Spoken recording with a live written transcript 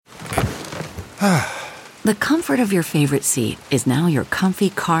The comfort of your favorite seat is now your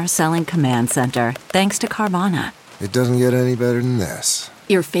comfy car selling command center, thanks to Carvana. It doesn't get any better than this.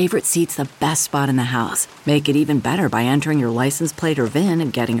 Your favorite seat's the best spot in the house. Make it even better by entering your license plate or VIN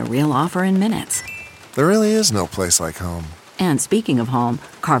and getting a real offer in minutes. There really is no place like home. And speaking of home,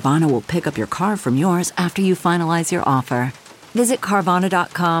 Carvana will pick up your car from yours after you finalize your offer. Visit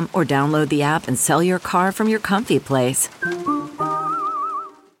Carvana.com or download the app and sell your car from your comfy place.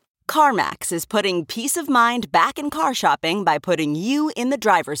 CarMax is putting peace of mind back in car shopping by putting you in the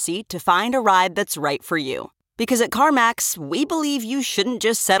driver's seat to find a ride that's right for you. Because at CarMax, we believe you shouldn't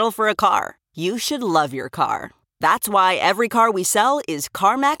just settle for a car. You should love your car. That's why every car we sell is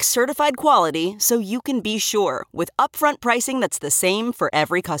CarMax certified quality, so you can be sure with upfront pricing that's the same for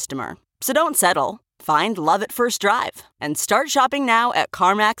every customer. So don't settle. Find love at first drive and start shopping now at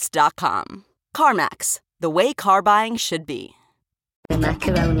CarMax.com. CarMax, the way car buying should be. The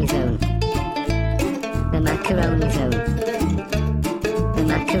Macaroni Zone. The Macaroni Zone. The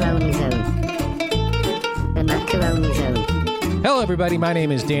Macaroni Zone. The Macaroni Zone. Hello, everybody. My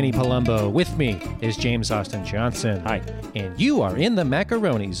name is Danny Palumbo. With me is James Austin Johnson. Hi. And you are in the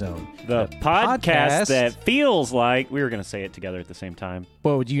Macaroni Zone. The podcast that feels like... We were going to say it together at the same time.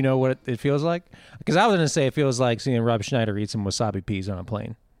 Well, do you know what it feels like? Because I was going to say it feels like seeing Rob Schneider eat some wasabi peas on a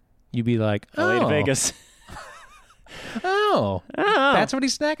plane. You'd be like, LA to Vegas. Oh, that's what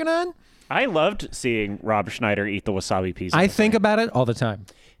he's snacking on? I loved seeing Rob Schneider eat the wasabi peas. I think about it all the time.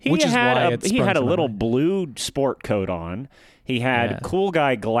 He had a little blue sport coat on. He had cool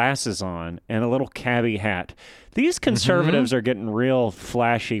guy glasses on and a little cabbie hat. These conservatives are getting real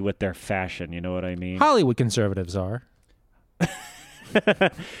flashy with their fashion. You know what I mean? Hollywood conservatives are.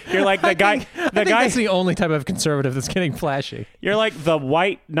 You're like the guy. I think that's the only type of conservative that's getting flashy. You're like the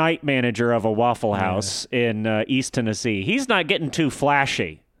white night manager of a Waffle House in East Tennessee. He's not getting too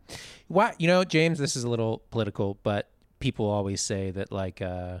flashy. Why? You know, James, this is a little political, but people always say that, like,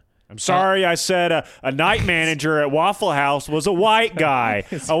 I'm sorry I said a night manager at Waffle House was a white guy.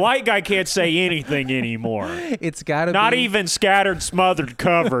 A white guy can't say anything anymore. It's got to be. Not even scattered, smothered,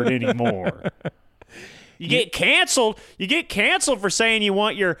 covered anymore. You get canceled. You get canceled for saying you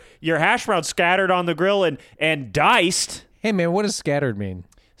want your hash browns scattered on the grill and diced. Hey, man, what does scattered mean?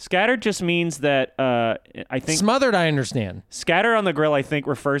 Scattered just means that I think smothered. I understand. Scattered on the grill, I think,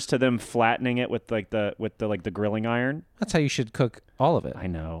 refers to them flattening it with the grilling iron. That's how you should cook all of it. I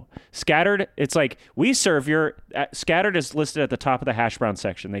know. Scattered. It's like we serve your scattered is listed at the top of the hash brown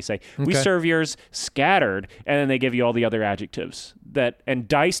section. They say we serve yours scattered, and then they give you all the other adjectives. And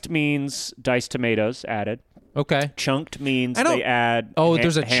diced means diced tomatoes added. Okay. Chunked means they add. Oh,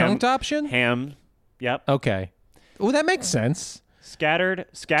 there's a chunked option. Ham. Yep. Okay. Well, that makes sense. Scattered,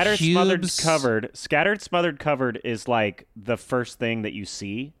 Cubes. smothered, covered. Scattered, smothered, covered is like the first thing that you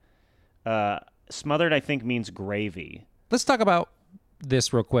see. Smothered, I think, means gravy. Let's talk about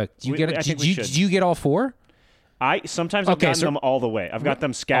this real quick. Do you get all four? Sometimes I've gotten them all the way. I've got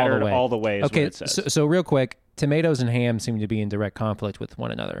them scattered all the way. Is what it says. So real quick, tomatoes and ham seem to be in direct conflict with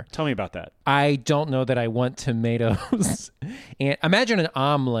one another. Tell me about that. I don't know that I want tomatoes. And imagine an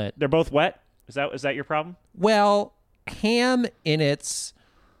omelet. They're both wet. Is that your problem? Well, ham in its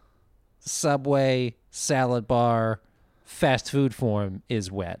Subway salad bar fast food form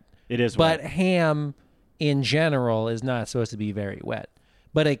is wet. It is wet. But ham in general is not supposed to be very wet.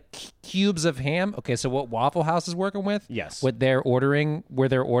 But cubes of ham, okay, so what Waffle House is working with? Yes. Where they're ordering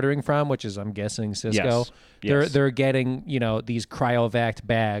from, which is, I'm guessing, Cisco. Yes. They're getting, these cryovac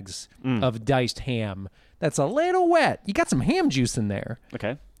bags of diced ham. That's a little wet. You got some ham juice in there.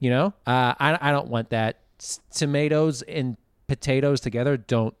 Okay. I don't want that. Tomatoes and potatoes together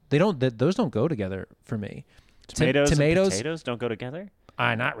those don't go together for me. Tomatoes and potatoes don't go together?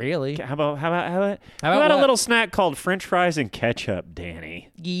 Not really. How about a little snack called French fries and ketchup, Danny?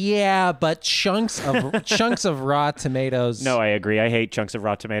 Yeah, but chunks of raw tomatoes. No, I agree. I hate chunks of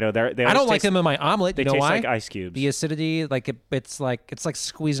raw tomato. I don't like them in my omelet. They you know taste why? like ice cubes. The acidity, it's like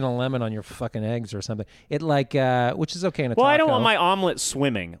squeezing a lemon on your fucking eggs or something. Which is okay in a taco. Well, I don't want my omelet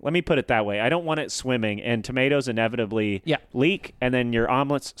swimming. Let me put it that way. I don't want it swimming, and tomatoes inevitably leak, and then your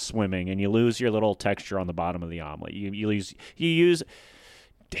omelet's swimming, and you lose your little texture on the bottom of the omelet. You lose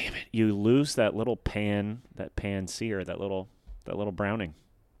that little pan-sear, that little browning.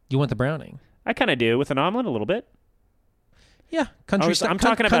 You want the browning? I kind of do with an omelet a little bit. Yeah, I'm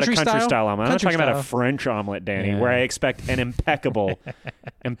talking about a country style omelet. I'm not talking about a French omelet, Danny, Yeah. where I expect an impeccable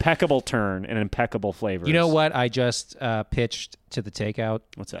turn and impeccable flavors. You know what I just pitched to the takeout?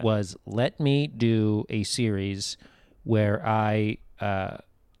 What's that? Was let me do a series where I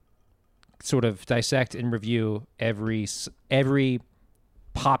sort of dissect and review every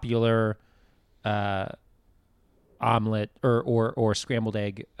popular omelet or scrambled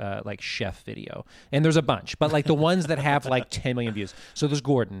egg like chef video, and there's a bunch, but like the ones that have like 10 million views. So there's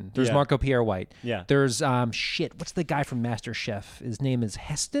Gordon, there's Marco Pierre White, there's what's the guy from MasterChef? His name is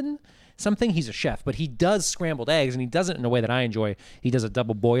Heston something. He's a chef, but he does scrambled eggs, and he does it in a way that I enjoy. He does a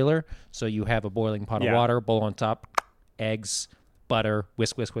double boiler, so you have a boiling pot of water, bowl on top, eggs, butter,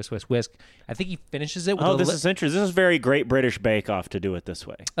 whisk. I think he finishes it with this is interesting. This is very Great British Bake Off to do it this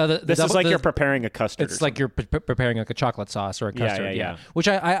way. This is like you're preparing a custard. It's like you're preparing like a chocolate sauce or a custard. Yeah. Which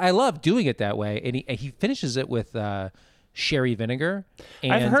I love doing it that way. And he finishes it with sherry vinegar.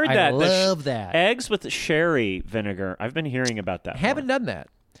 And I've heard that. I love that. Eggs with sherry vinegar. I've been hearing about that. I haven't done that.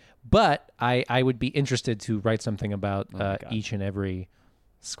 But I would be interested to write something about each and every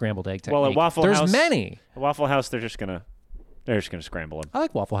scrambled egg technique. Well, at Waffle There's House, many. At Waffle House, they're just gonna scramble them. I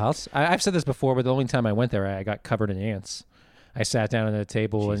like Waffle House. I've said this before, but the only time I went there, I got covered in ants. I sat down at a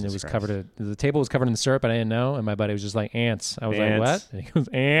table and it was the table was covered in syrup, and I didn't know. And my buddy was just like, ants. I was like, what? And he goes,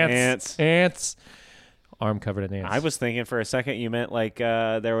 ants. Arm covered in ants. I was thinking for a second you meant like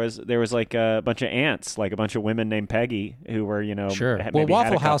there was like a bunch of ants, like a bunch of women named Peggy who were, sure. Well,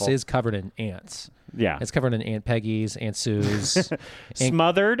 Waffle House is covered in ants. Yeah. It's covered in Aunt Peggy's, Aunt Sue's.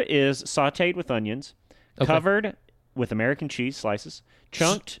 Smothered is sautéed with onions, covered with American cheese slices,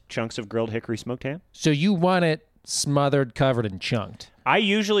 chunked chunks of grilled hickory smoked ham. So you want it smothered, covered, and chunked? I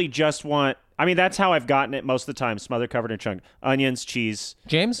usually just want... I mean, that's how I've gotten it most of the time. Smothered, covered, and chunked. Onions, cheese,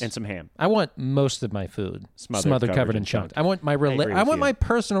 James, and some ham. I want most of my food smothered, covered, and chunked. I want my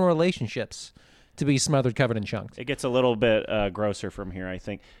personal relationships to be smothered, covered, and chunked. It gets a little bit grosser from here, I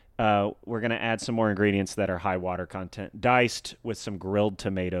think. We're going to add some more ingredients that are high water content. Diced with some grilled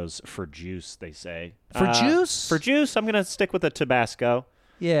tomatoes for juice, they say. For juice? For juice, I'm going to stick with the Tabasco.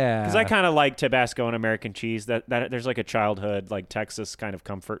 Yeah. Because I kind of like Tabasco and American cheese. That there's like a childhood, like Texas kind of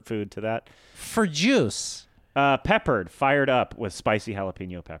comfort food to that. For juice. Peppered, fired up with spicy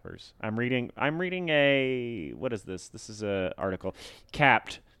jalapeno peppers. I'm reading a... What is this? This is a article.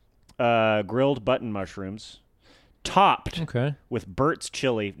 Capped grilled button mushrooms. Topped with Burt's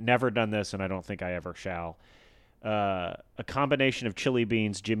chili. Never done this, and I don't think I ever shall. A combination of chili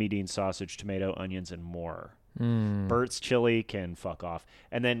beans, Jimmy Dean sausage, tomato, onions, and more. Burt's chili can fuck off.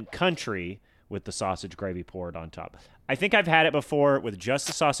 And then country with the sausage gravy poured on top. I think I've had it before with just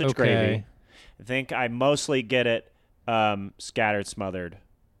the sausage gravy. I think I mostly get it scattered, smothered,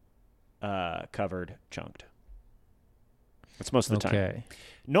 covered, chunked. That's most of the time.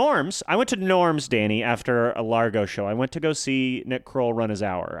 Norms. I went to Norms, Danny, after a Largo show. I went to go see Nick Kroll run his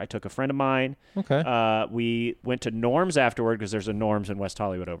hour. I took a friend of mine. We went to Norms afterward because there's a Norms in West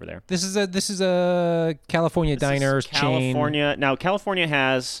Hollywood over there. This is a California diners chain. Now, California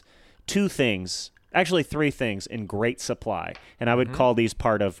has two things. Actually, three things in great supply, and I would call these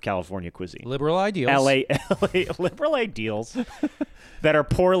part of California cuisine. Liberal ideals. LA liberal ideals that are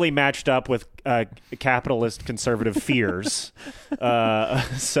poorly matched up with capitalist conservative fears.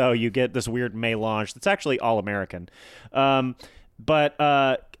 So you get this weird melange that's actually all American. But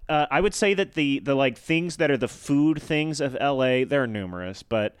I would say that the like things that are the food things of LA, they're numerous,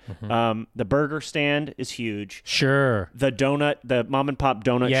 but the burger stand is huge. Sure. The mom and pop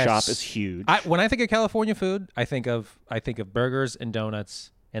donut shop is huge. When I think of California food, I think of burgers and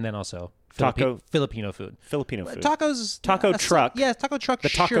donuts, and then also Filipino food. Tacos. Taco truck. Yeah, taco truck. The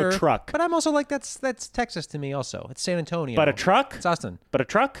taco truck. But I'm also like that's Texas to me also. It's San Antonio. But a truck? It's Austin. But a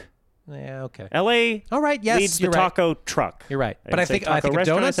truck? Yeah, okay. LA all right, yes, leads the taco truck. You're right. But I think of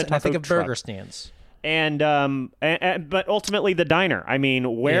donuts and I think of burger stands. And but ultimately the diner. I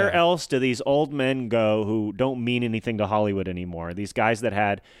mean, where else do these old men go who don't mean anything to Hollywood anymore? These guys that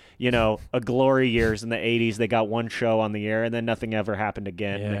had, a glory years in the 80s, they got one show on the air and then nothing ever happened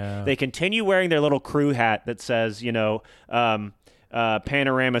again. Yeah. They continue wearing their little crew hat that says,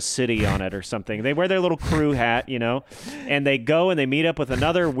 Panorama City on it or something. They wear their little crew hat, and they go and they meet up with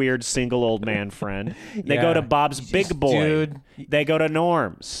another weird single old man friend. They go to Bob's Big Boy. Dude. They go to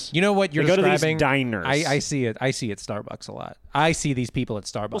Norm's. You know what you're describing? Go to these diners. I see it. I see it at Starbucks a lot. I see these people at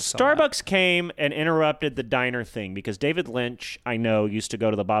Starbucks. Well, Starbucks came and interrupted the diner thing because David Lynch, I know, used to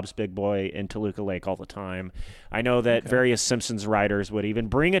go to the Bob's Big Boy in Toluca Lake all the time. I know that various Simpsons writers would even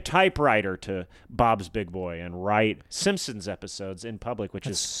bring a typewriter to Bob's Big Boy and write Simpsons episodes in public, which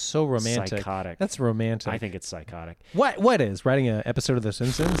is so romantic. Psychotic. That's romantic. I think it's psychotic. What is writing an episode of The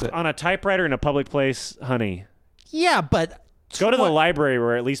Simpsons on a typewriter in a public place, honey? Yeah, but go to the library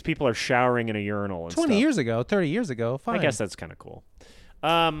where at least people are showering in a urinal. And 20 stuff. years ago, 30 years ago, fine. I guess that's kind of cool.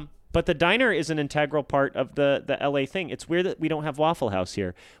 But the diner is an integral part of the LA thing. It's weird that we don't have Waffle House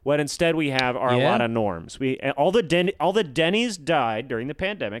here. What instead we have are a lot of norms. All the Denny's died during the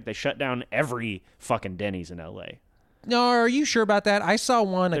pandemic. They shut down every fucking Denny's in LA. No, are you sure about that? I saw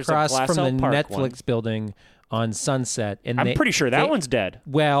one across from the Netflix building on Sunset, and I'm pretty sure that one's dead.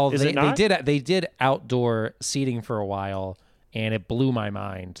 Well, they did outdoor seating for a while, and it blew my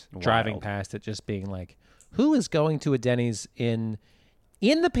mind driving past it, just being like, who is going to a Denny's in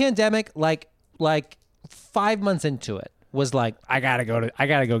the pandemic? Like 5 months into it, was like, I gotta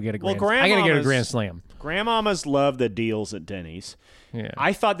go get a Grand Slam. Grandmamas love the deals at Denny's. Yeah.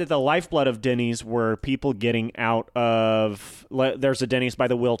 I thought that the lifeblood of Denny's were people getting out of. There's a Denny's by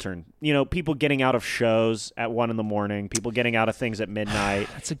the Wiltern. People getting out of shows at 1 a.m. People getting out of things at midnight.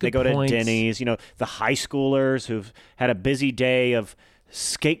 That's a good point. They go to Denny's. The high schoolers who've had a busy day of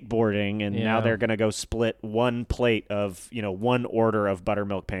skateboarding, and now they're going to go split one plate of, one order of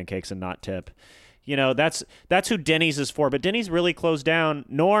buttermilk pancakes and not tip. That's who Denny's is for. But Denny's really closed down.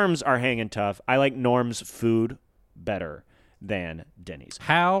 Norms are hanging tough. I like Norm's food better than Denny's.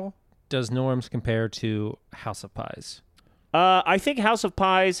 How does Norm's compare to House of Pies? I think House of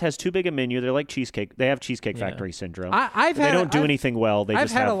Pies has too big a menu. They're like cheesecake. They have Cheesecake Factory syndrome. They don't do anything well. They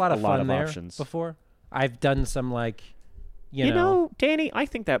just have a lot of fun there options. Before I've done some Danny, I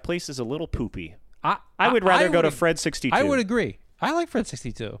think that place is a little poopy. I would rather go to Fred 62. I would agree. I like Fred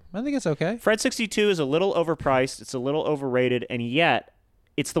 62. I think it's okay. Fred 62 is a little overpriced. It's a little overrated, and yet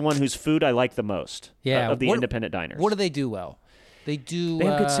it's the one whose food I like the most of the independent diners. What do they do well? They have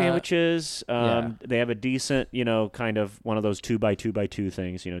good sandwiches. They have a decent, kind of one of those 2x2x2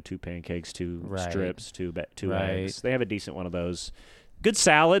 things, 2 pancakes, 2 strips, 2 eggs. They have a decent one of those. Good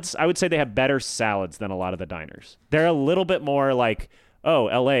salads. I would say they have better salads than a lot of the diners. They're a little bit more like, oh,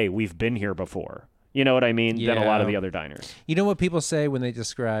 LA, we've been here before. You know what I mean? Than a lot of the other diners. You know what people say when they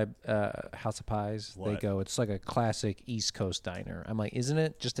describe House of Pies? What? They go, it's like a classic East Coast diner. I'm like, isn't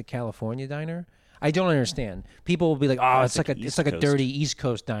it just a California diner? I don't understand. People will be like, oh, it's like a dirty East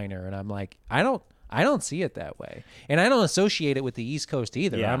Coast diner, and I'm like, I don't see it that way, and I don't associate it with the East Coast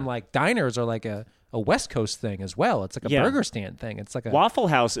either. Yeah. I'm like, diners are like a West Coast thing as well. It's like a burger stand thing. It's like a Waffle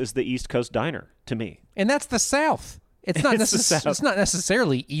House is the East Coast diner to me, and that's the South. It's not it's not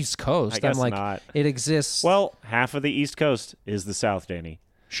necessarily East Coast. I guess I'm like, not. It exists. Well, half of the East Coast is the South, Danny.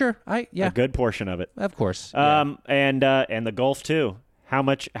 Sure, a good portion of it, of course. And the Gulf too. How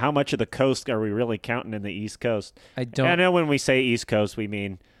much of the coast are we really counting in the East Coast? I know when we say East Coast, we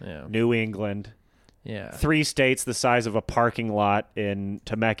mean New England. Yeah, 3 states the size of a parking lot in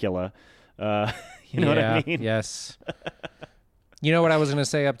Temecula. You know what I mean? Yes. You know what I was going to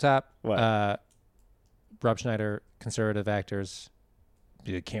say up top? What? Rob Schneider, conservative actors,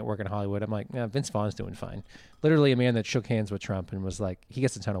 can't work in Hollywood. I'm like, Vince Vaughn's doing fine. Literally a man that shook hands with Trump and was like, he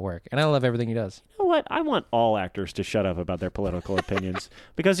gets a ton of work. And I love everything he does. You know what? I want all actors to shut up about their political opinions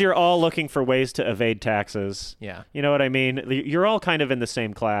because you're all looking for ways to evade taxes. Yeah. You know what I mean? You're all kind of in the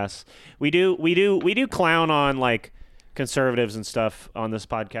same class. We do clown on like conservatives and stuff on this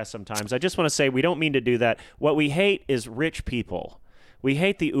podcast sometimes. I just want to say we don't mean to do that. What we hate is rich people. We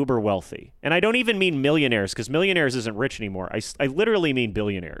hate the uber wealthy. And I don't even mean millionaires because millionaires isn't rich anymore. I literally mean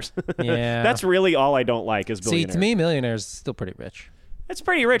billionaires. Yeah. That's really all I don't like is billionaires. See, to me, millionaires is still pretty rich. It's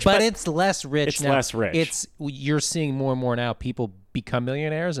pretty rich. But it's less rich it's now. It's less rich. You're seeing more and more now people become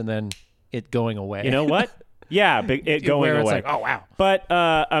millionaires and then it going away. You know what? Yeah, it going where away. It's like, oh, wow. But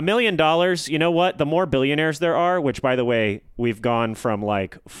 $1 million, you know what? The more billionaires there are, which, by the way, we've gone from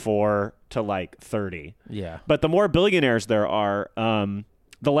like 4 to like 30. Yeah. But the more billionaires there are,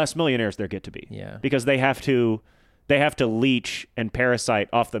 the less millionaires there get to be. Yeah. Because they have to leech and parasite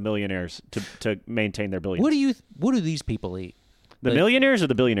off the millionaires to maintain their billions. What do these people eat? The millionaires or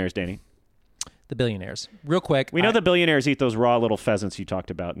the billionaires, Danny? The billionaires. Real quick. We know the billionaires eat those raw little pheasants you talked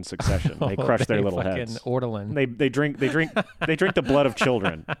about in Succession. They crush their little heads. Ortolan. They drink the blood of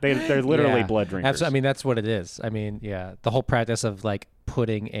children. They're literally blood drinkers. I mean, that's what it is. I mean, yeah, the whole practice of like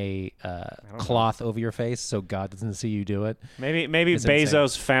putting a cloth over your face so God doesn't see you do it. Maybe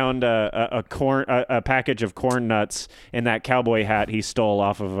Bezos found a package of corn nuts in that cowboy hat he stole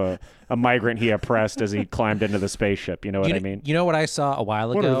off of a migrant he oppressed as he climbed into the spaceship. You know what I mean? You know what I saw a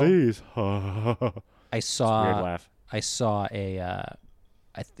while ago? What are these? I saw weird laugh. I saw it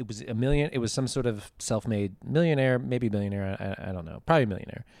was $1 million. It was some sort of self-made millionaire, maybe billionaire. I don't know, probably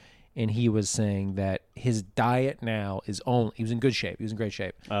millionaire. And he was saying that his diet now is only, he was in good shape. He was in great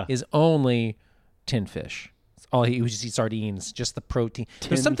shape. Is only tinned fish. He would just eat sardines, just the protein.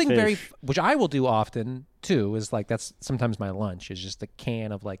 There's something very, which I will do often too, is like, that's sometimes my lunch is just a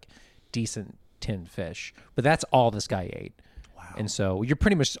can of like decent tinned fish. But that's all this guy ate. Wow. And so you're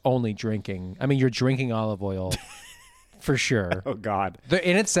pretty much only drinking. I mean, you're drinking olive oil for sure. Oh, God.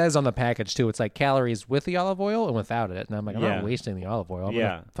 And it says on the package, too, it's like calories with the olive oil and without it. And I'm like, I'm not wasting the olive oil. I'm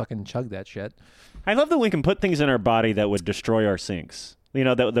going to fucking chug that shit. I love that we can put things in our body that would destroy our sinks,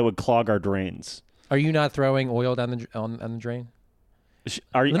 that would clog our drains. Are you not throwing oil down on the drain?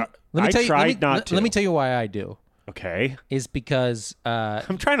 Are you? Let me tell you why I do. Okay. Is because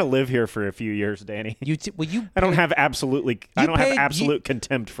I'm trying to live here for a few years, Danny. I don't have absolute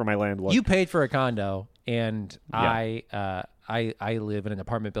contempt for my landlord. You paid for a condo, and I live in an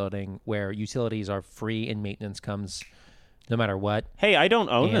apartment building where utilities are free and maintenance comes no matter what. Hey, I don't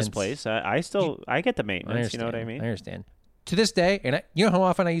own this place. I get the maintenance. You know what I mean? I understand. To this day, and you know how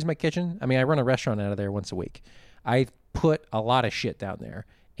often I use my kitchen? I mean, I run a restaurant out of there once a week. I put a lot of shit down there,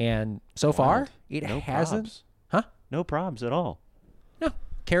 and so far it hasn't. Probs. Huh? No probs at all. No.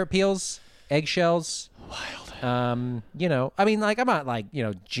 Carrot peels, eggshells. Wild. I mean, like, I'm not, like,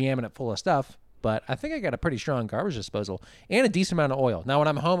 jamming it full of stuff, but I think I got a pretty strong garbage disposal and a decent amount of oil. Now, when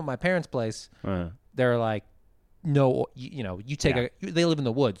I'm home at my parents' place, they're like, no, you take they live in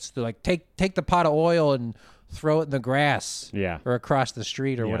the woods. They're like, take the pot of oil and throw it in the grass or across the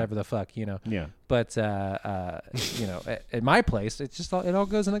street or whatever the fuck, Yeah. But, at my place, it's just it all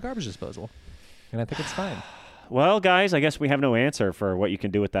goes in the garbage disposal. And I think it's fine. Well, guys, I guess we have no answer for what you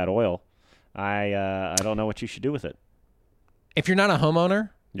can do with that oil. I don't know what you should do with it. If you're not a homeowner,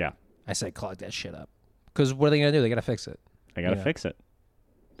 I say clog that shit up. Because what are they gonna do? They gotta fix it. I gotta fix it.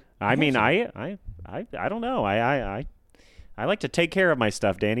 I mean, I don't know. I like to take care of my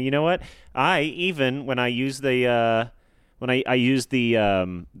stuff, Danny. You know what? When I use the I use the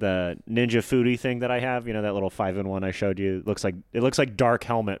Ninja Foodie thing that I have, that little 5-in-1 I showed you. It looks like Dark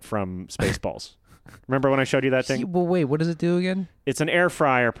Helmet from Spaceballs. Remember when I showed you that thing? Well, wait, what does it do again? It's an air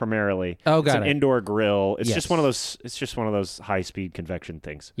fryer primarily. Oh, got it. It's an indoor grill. It's just one of those. It's just one of those high-speed convection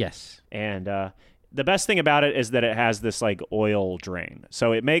things. Yes. And the best thing about it is that it has this like oil drain,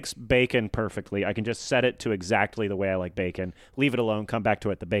 so it makes bacon perfectly. I can just set it to exactly the way I like bacon. Leave it alone. Come back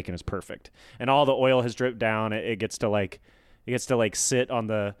to it. The bacon is perfect, and all the oil has dripped down. It gets to sit on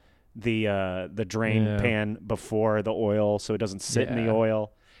the drain pan before the oil, so it doesn't sit in the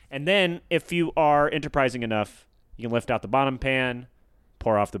oil. And then, if you are enterprising enough, you can lift out the bottom pan,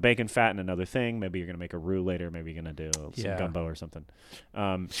 pour off the bacon fat in another thing. Maybe you're going to make a roux later. Maybe you're going to do some gumbo or something.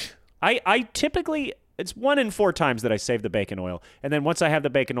 I typically, it's 1 in 4 times that I save the bacon oil. And then once I have the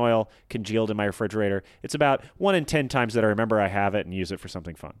bacon oil congealed in my refrigerator, it's about 1 in 10 times that I remember I have it and use it for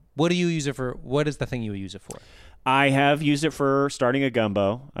something fun. What do you use it for? What is the thing you use it for? I have used it for starting a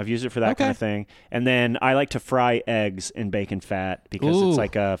gumbo. I've used it for that kind of thing. And then I like to fry eggs in bacon fat because it's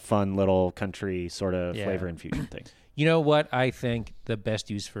like a fun little country sort of flavor infusion thing. You know what I think the best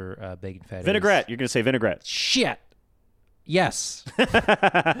use for bacon fat Vinaigrette. You're going to say vinaigrette. Shit. Yes.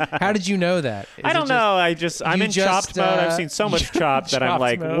 How did you know that? I don't know. I'm in Chopped mode. I've seen so much Chopped that I'm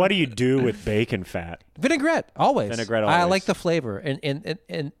like, what do you do with bacon fat? Vinaigrette. Always. Vinaigrette always. I like the flavor.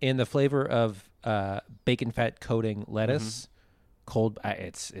 And the flavor of bacon fat coating lettuce, cold.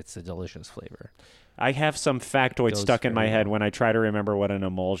 It's a delicious flavor. I have some factoid stuck in my head when I try to remember what an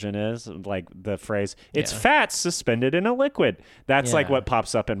emulsion is, like the phrase, it's fat suspended in a liquid. That's like what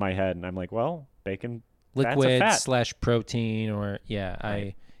pops up in my head. And I'm like, well, bacon liquid / protein or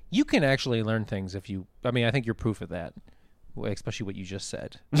you can actually learn things if you, I think you're proof of that, especially what you just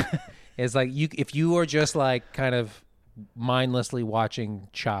said. It's like if you are just like kind of mindlessly watching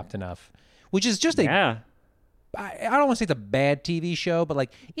Chopped enough, which is just I don't want to say it's a bad TV show, but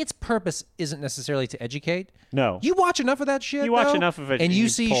like its purpose isn't necessarily to educate. No. You watch enough of that shit. You watch enough of it, and you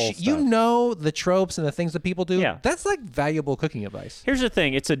see, you know the tropes and the things that people do. Yeah. That's like valuable cooking advice. Here's the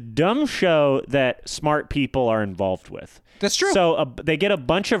thing: it's a dumb show that smart people are involved with. That's true. So they get a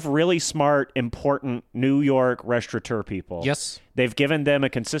bunch of really smart, important New York restaurateur people. Yes. They've given them a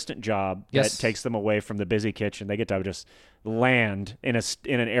consistent job that takes them away from the busy kitchen. They get to just land in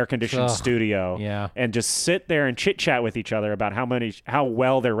an air-conditioned studio and just sit there and chit-chat with each other about how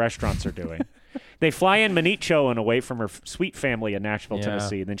well their restaurants are doing. They fly in Manicho and away from her sweet family in Nashville,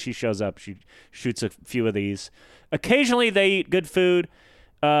 Tennessee. And then she shows up. She shoots a few of these. Occasionally, they eat good food.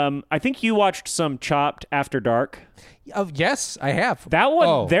 I think you watched some Chopped After Dark. Yes, I have. That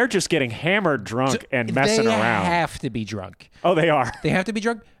one, they're just getting hammered drunk and messing around. They have to be drunk. Oh, they are. They have to be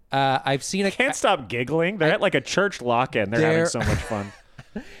drunk. I've seen it. Can't stop giggling. They're at like a church lock-in. They're having so much fun.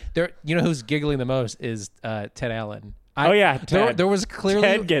 You know who's giggling the most is Ted Allen. Ted. There was clearly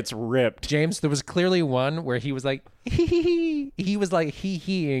Ted gets ripped. James, there was clearly one where he was like he was like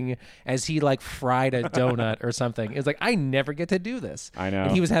hee-heeing as he like fried a donut or something. It's like, I never get to do this. I know.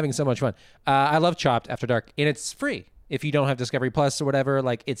 And he was having so much fun. I love Chopped After Dark, and it's free. if you don't have Discovery Plus or whatever,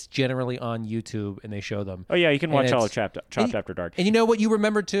 like it's generally on YouTube and they show them. Oh yeah, you can watch all of Chopped After Dark. And you know what you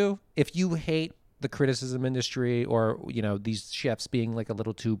remember too? If you hate the criticism industry or, these chefs being like a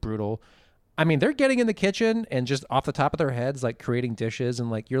little too brutal, I mean, they're getting in the kitchen and just off the top of their heads, like creating dishes, and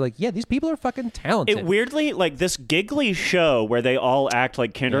like you're like, yeah, these people are fucking talented. It weirdly, like this giggly show where they all act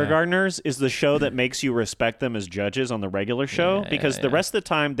like kindergartners is the show that makes you respect them as judges on the regular show, because the rest of the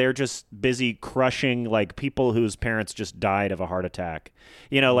time they're just busy crushing like people whose parents just died of a heart attack.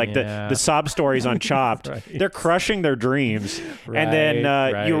 The sob stories on Chopped. Right. They're crushing their dreams, and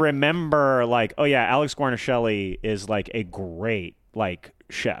then you remember like, oh yeah, Alex Guarnaschelli is like a great like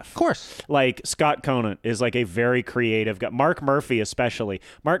chef. Of course. Like Scott Conant is like a very creative guy. Mark Murphy especially.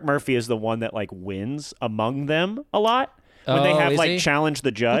 Mark Murphy is the one that like wins among them a lot when they have like challenge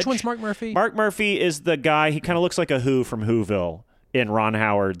the judge. Which one's Mark Murphy? Mark Murphy is the guy, he kind of looks like a Who from Whoville in Ron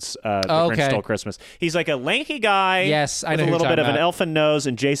Howard's The Grinch Stole Christmas. He's like a lanky guy. Yes, I know with a little bit of an elfin nose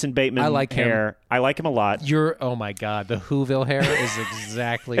and Jason Bateman hair. I like him a lot. Oh my God, the Whoville hair is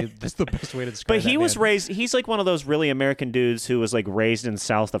exactly that's the best way to describe it. But he was raised, he's like one of those really American dudes who was like raised in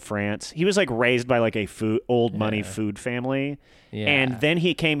south of France. He was like raised by like a old money food family. Yeah. And then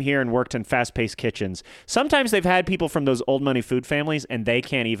he came here and worked in fast-paced kitchens. Sometimes they've had people from those old money food families and they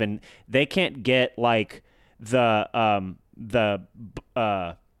can't get like the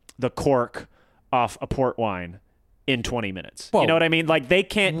cork off a port wine in 20 minutes. Well, you know what I mean? Like they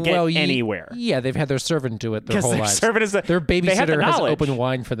can't get anywhere. Yeah, they've had their servant do it their whole lives. Their babysitter has opened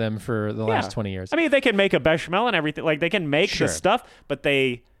wine for them for the last 20 years. I mean, they can make a bechamel and everything. Like they can make the stuff, but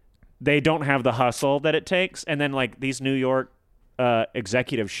they don't have the hustle that it takes. And then like these New York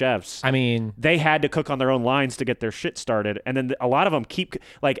executive chefs, I mean, they had to cook on their own lines to get their shit started. And then a lot of them keep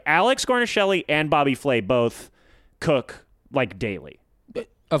like Alex Guarnaschelli and Bobby Flay both cook like daily.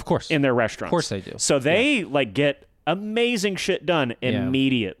 Of course. In their restaurants. Of course they do. So they like get amazing shit done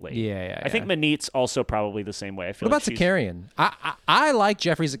immediately. Yeah. I think Manit's also probably the same way. I feel what about Zakarian? I like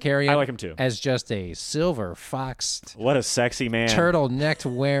Jeffrey Zakarian. I like him too. As just a silver foxed. What a sexy man. Turtlenecked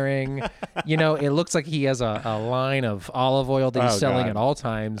wearing. It looks like he has a line of olive oil that he's selling at all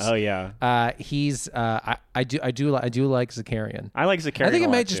times. Oh yeah. He's I do like Zakarian. I like Zakarian. I think it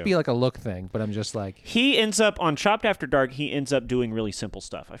might just be like a look thing, but I'm just like he ends up on Chopped After Dark. He ends up doing really simple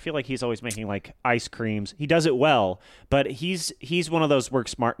stuff. I feel like he's always making like ice creams. He does it well. But he's one of those work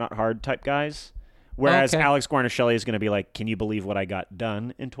smart, not hard type guys. Whereas Alex Guarnaschelli is going to be like, can you believe what I got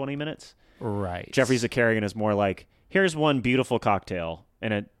done in 20 minutes? Right. Jeffrey Zakarian is more like, here's one beautiful cocktail,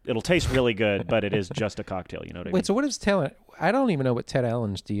 and it'll taste really good, but it is just a cocktail. You know what I mean? Wait, so what is Ted? I don't even know what Ted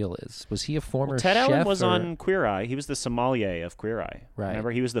Allen's deal is. Was he a former Ted chef? Ted Allen was on Queer Eye. He was the sommelier of Queer Eye. Right.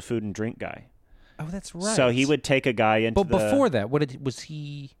 Remember, he was the food and drink guy. Oh, that's right. So he would take a guy into But before that, was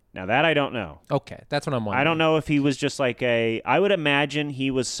he... Now that I don't know. Okay, that's what I'm wondering. I don't know if he was just like I would imagine he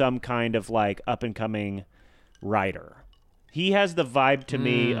was some kind of like up and coming writer. He has the vibe to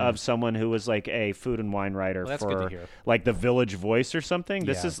me of someone who was like a food and wine writer for like the Village Voice or something.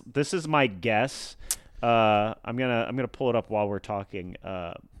 Yeah. This is my guess. I'm gonna pull it up while we're talking.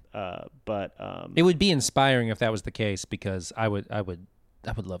 But it would be inspiring if that was the case, because I would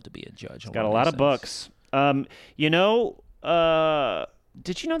love to be a judge. He's got a lot of books.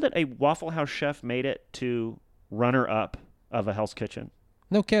 Did you know that a Waffle House chef made it to runner-up of a Hell's Kitchen?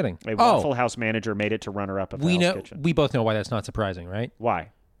 No kidding. A Waffle House manager made it to runner-up of a Hell's Kitchen. We both know why that's not surprising, right?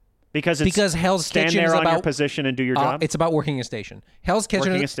 Why? Because Hell's stand Kitchen there is on about your position and do your job? It's about working a station. Hell's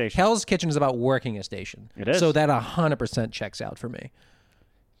Kitchen is about working a station. It is. So that 100% checks out for me.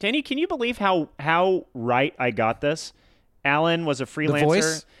 Danny, can you believe how right I got this? Alan was a freelancer. The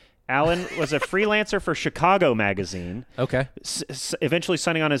Voice? Alan was a freelancer for Chicago Magazine. Okay. Eventually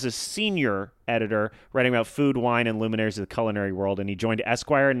signing on as a senior editor, writing about food, wine, and luminaries of the culinary world. And he joined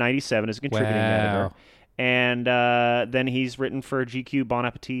Esquire in 97 as a contributing editor. And then he's written for GQ, Bon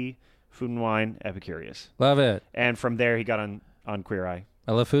Appetit, Food and Wine, Epicurious. Love it. And from there, he got on Queer Eye.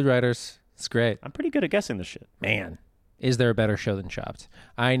 I love food writers. It's great. I'm pretty good at guessing this shit. Man, is there a better show than Chopped?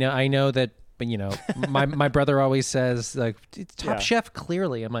 I know that. But my brother always says like Top Chef.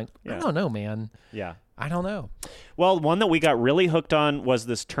 Clearly, I'm like, I don't know, man. Yeah, I don't know. Well, one that we got really hooked on was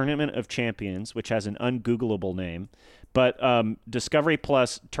this Tournament of Champions, which has an ungoogleable name, but Discovery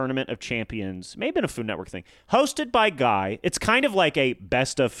Plus Tournament of Champions, may have been a Food Network thing, hosted by Guy. It's kind of like a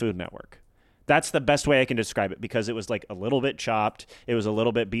best of Food Network. That's the best way I can describe it, because it was like a little bit chopped. It was a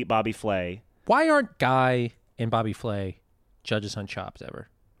little bit beat Bobby Flay. Why aren't Guy and Bobby Flay judges on Chopped ever?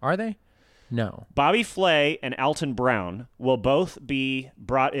 Are they? No. Bobby Flay and Alton Brown will both be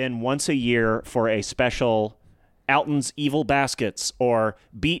brought in once a year for a special Alton's Evil Baskets or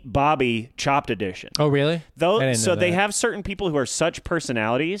Beat Bobby Chopped Edition. Oh, really? So they have certain people who are such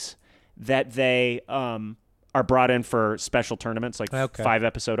personalities that they are brought in for special tournaments, like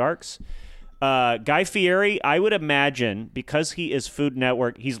 5-episode arcs. Guy Fieri, I would imagine, because he is Food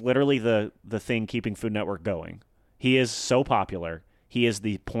Network, he's literally the thing keeping Food Network going. He is so popular. He is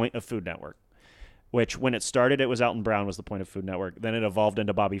the point of Food Network, which when it started, it was Alton Brown was the point of Food Network. Then it evolved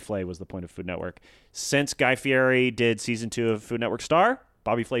into Bobby Flay was the point of Food Network. Since Guy Fieri did season 2 of Food Network Star,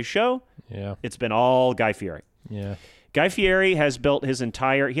 Bobby Flay's show, it's been all Guy Fieri. Yeah. Guy Fieri has built he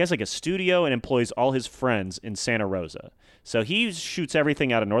has like a studio and employs all his friends in Santa Rosa. So he shoots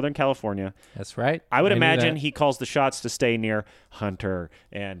everything out of Northern California. That's right. I would imagine he calls the shots to stay near Hunter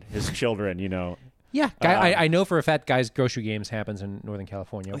and his children, Yeah, I know for a fact Guy's grocery games happens in Northern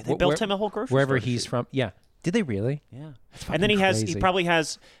California. They built him a whole grocery wherever store he's from. Yeah. Did they really? Yeah. And then he probably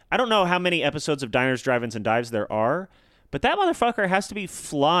has, I don't know how many episodes of Diners, Drive-Ins, and Dives there are, but that motherfucker has to be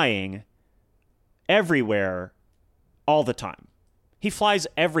flying everywhere all the time. He flies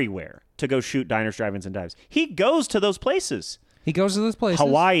everywhere to go shoot Diners, Drive-Ins, and Dives. He goes to those places.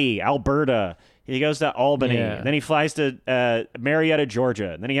 Hawaii, Alberta. He goes to Albany. And then he flies to Marietta,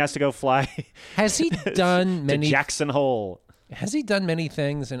 Georgia. And then he has to go fly Has he done to Jackson Hole. Has he done many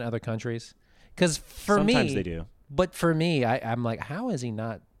things in other countries? Because sometimes they do. But for me, I'm like, how has he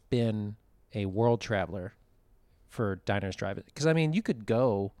not been a world traveler for Diners, Drive-In? Because, I mean, you could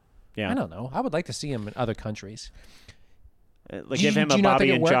go, I don't know. I would like to see him in other countries. Give him a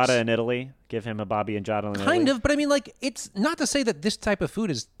Bobby and Giada in Italy. Give him a Bobby and Giada in Italy. Kind of, but I mean, like, it's not to say that this type of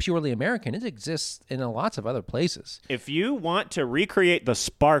food is purely American. It exists in lots of other places. If you want to recreate the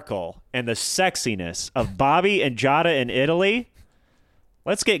sparkle and the sexiness of Bobby and Giada in Italy,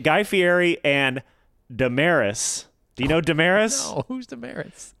 let's get Guy Fieri and Damaris. Do you know Damaris? No, who's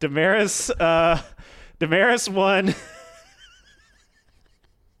Damaris? Damaris won.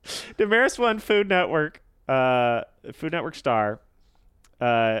 Damaris won Food Network star.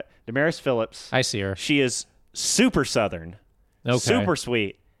 Damaris Phillips. I see her. She is super Southern, super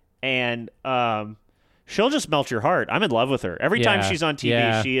sweet, and she'll just melt your heart. I'm in love with her. Every time she's on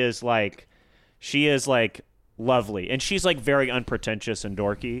TV, she is like lovely, and she's like very unpretentious and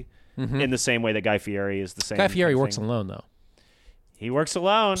dorky in the same way that Guy Fieri is the same. Guy Fieri works alone, though. He works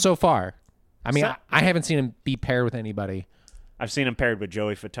alone so far. I mean, I haven't seen him be paired with anybody. I've seen him paired with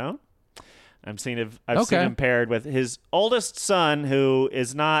Joey Fatone. I've seen him paired with his oldest son, who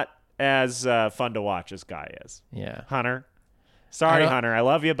is not as fun to watch as Guy is. Yeah, Hunter. Sorry, Hunter. I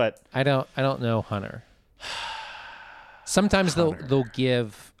love you, but I don't know Hunter. Sometimes they'll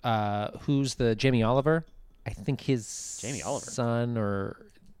give who's the Jamie Oliver? I think his son or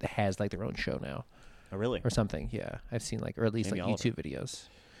has like their own show now. Oh, really? Or something. Yeah, I've seen or at least Jamie Oliver. YouTube videos,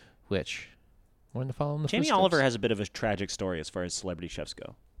 which I wanted to follow in the Jamie footsteps. Oliver has a bit of a tragic story as far as celebrity chefs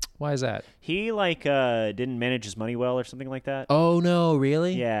go. Why is that? He didn't manage his money well or something like that. Oh no,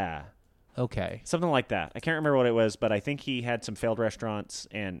 really? Yeah. Okay. Something like that. I can't remember what it was, but I think he had some failed restaurants,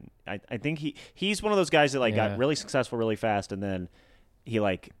 and I think he's one of those guys that got really successful really fast, and then he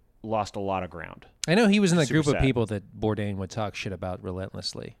lost a lot of ground. I know he was in the group of people that Bourdain would talk shit about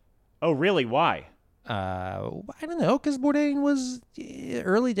relentlessly. Oh, really? Why? I don't know, because Bourdain was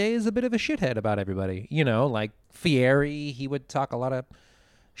early days a bit of a shithead about everybody. Like Fieri, he would talk a lot of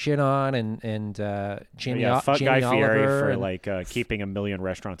shit on, and Jamie fuck Jamie Guy Fieri Oliver for keeping 1 million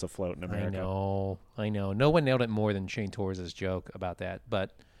restaurants afloat in America. I know. No one nailed it more than Shane Torres' joke about that.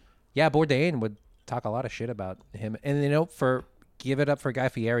 But yeah, Bourdain would talk a lot of shit about him, and give it up for Guy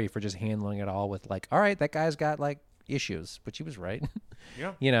Fieri for just handling it all with all right, that guy's got issues, but he was right.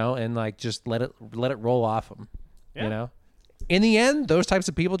 Yeah. And just let it roll off him. Yeah. In the end, those types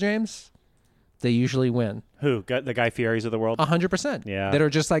of people, James, they usually win. Who? The Guy Fieris of the world? 100%. Yeah. That are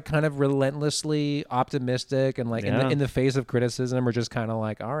just kind of relentlessly optimistic and in the face of criticism are just kind of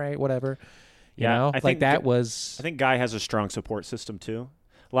all right, whatever. You know? I think Guy has a strong support system too.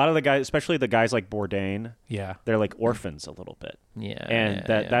 A lot of the guys, especially the guys like Bourdain, they're like orphans a little bit. Yeah. And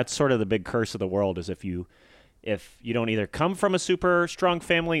that's sort of the big curse of the world is if you don't either come from a super strong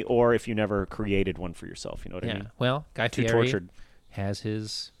family or if you never created one for yourself. You know what I mean? Well, Guy Fieri has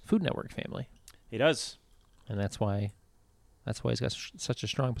his Food Network family. He does. And that's why he's got such a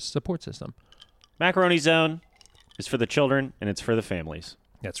strong support system. Macaroni Zone is for the children and it's for the families.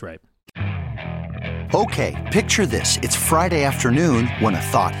 That's right. Okay, picture this. It's Friday afternoon when a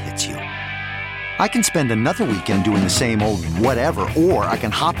thought hits you. I can spend another weekend doing the same old whatever, or I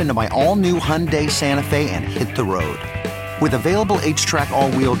can hop into my all-new Hyundai Santa Fe and hit the road. With available H-Track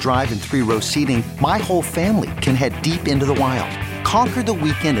all-wheel drive and 3-row seating, my whole family can head deep into the wild. Conquer the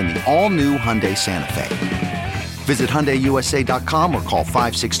weekend in the all-new Hyundai Santa Fe. Visit HyundaiUSA.com or call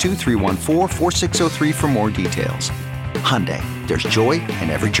 562-314-4603 for more details. Hyundai, there's joy in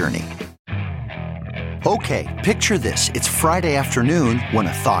every journey. Okay, picture this. It's Friday afternoon when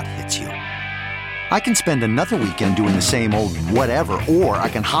a thought hits you. I can spend another weekend doing the same old whatever, or I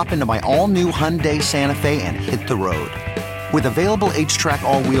can hop into my all-new Hyundai Santa Fe and hit the road. With available H-Track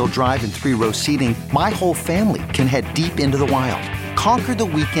all-wheel drive and 3-row seating, my whole family can head deep into the wild. Conquer the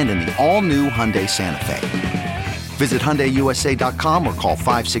weekend in the all-new Hyundai Santa Fe. Visit HyundaiUSA.com or call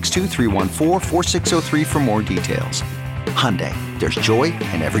 562-314-4603 for more details. Hyundai, there's joy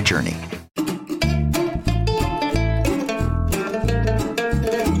in every journey.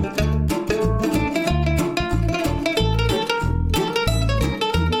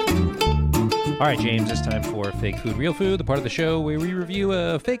 All right, James, it's time for Fake Food, Real Food, the part of the show where we review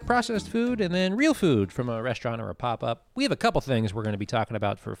a fake processed food and then real food from a restaurant or a pop-up. We have a couple things we're going to be talking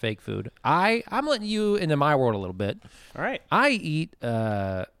about for fake food. I'm letting you into my world a little bit. All right.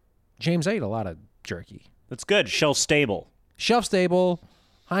 James, I eat a lot of jerky. That's good. Shelf stable. Shelf stable,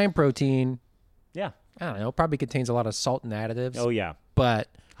 high in protein. Yeah. I don't know, probably contains a lot of salt and additives. Oh, yeah. But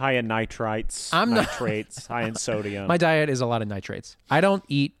high in nitrates, nitrates, high in sodium. My diet is a lot of nitrates. I don't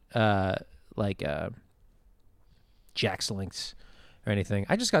eat Jack's Links or anything.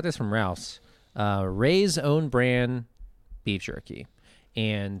 I just got this from Ralph's. Ray's own brand beef jerky.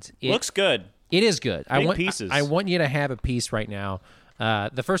 And it looks good. It is good. Big pieces. I want you to have a piece right now.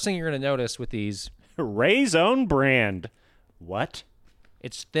 The first thing you're going to notice with these... Ray's own brand. What?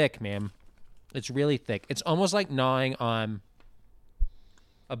 It's thick, man. It's really thick. It's almost like gnawing on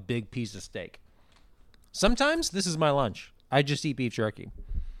a big piece of steak. Sometimes this is my lunch. I just eat beef jerky.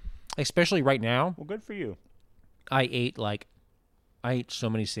 Especially right now. Well, good for you. I ate so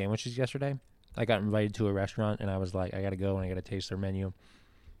many sandwiches yesterday. I got invited to a restaurant, and I was like, I got to go and I got to taste their menu.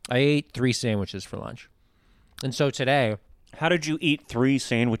 I ate 3 sandwiches for lunch. And so today... How did you eat 3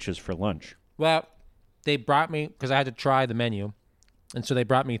 sandwiches for lunch? Well, they brought me, because I had to try the menu, and so they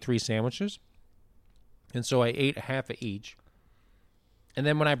brought me 3 sandwiches. And so I ate half of each. And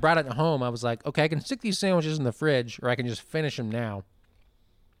then when I brought it home, I was like, okay, I can stick these sandwiches in the fridge, or I can just finish them now.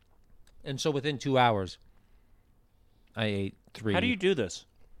 And so within 2 hours, I ate 3. How do you do this?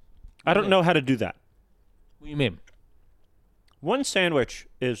 I don't know how to do that. What do you mean? One sandwich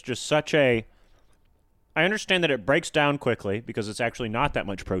is just such a... I understand that it breaks down quickly because it's actually not that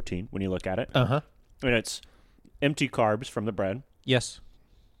much protein when you look at it. Uh-huh. And it's empty carbs from the bread. Yes.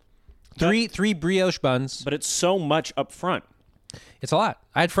 Three brioche buns. But it's so much up front. It's a lot.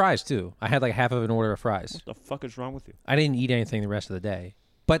 I had fries, too. I had like half of an order of fries. What the fuck is wrong with you? I didn't eat anything the rest of the day.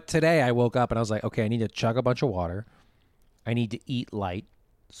 But today I woke up and I was like, okay, I need to chug a bunch of water. I need to eat light.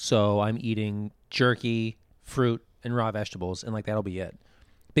 So I'm eating jerky, fruit, and raw vegetables, and like that'll be it.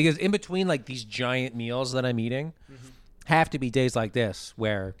 Because in between like these giant meals that I'm eating have to be days like this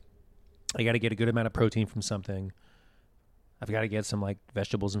where I got to get a good amount of protein from something. I've got to get some like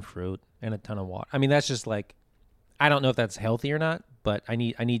vegetables and fruit and a ton of water. I mean, that's just like, I don't know if that's healthy or not, but I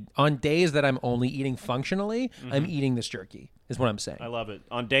need on days that I'm only eating functionally, I'm eating this jerky is what I'm saying. I love it.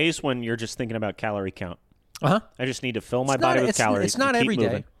 On days when you're just thinking about calorie count. Uh-huh. I just need to fill my body with calories. It's not and keep every day.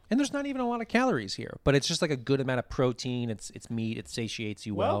 moving. And there's not even a lot of calories here, but it's just like a good amount of protein. It's meat. It satiates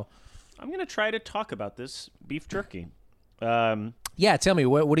you well. I'm going to try to talk about this beef jerky. Yeah, tell me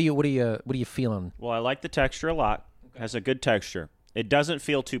what are you feeling? Well, I like the texture a lot. It has a good texture. It doesn't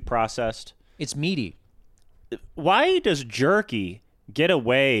feel too processed. It's meaty. Why does jerky get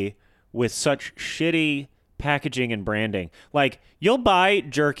away with such shitty packaging and branding? Like, you'll buy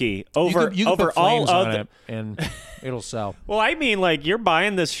jerky over you can put all flames of on the... it and it'll sell. Well, I mean, like, you're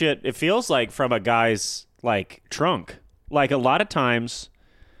buying this shit, it feels like, from a guy's, like, trunk. Like, a lot of times...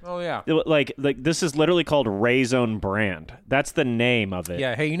 Oh, yeah. Like this is literally called Ray's Own Brand. That's the name of it.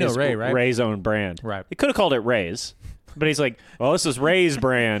 Yeah, hey, you know Ray, right? Ray's Own Brand. Right. He could have called it Ray's, but he's like, well, this is Ray's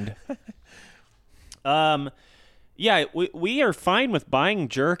brand. Yeah, we are fine with buying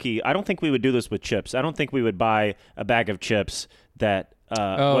jerky. I don't think we would do this with chips. I don't think we would buy a bag of chips that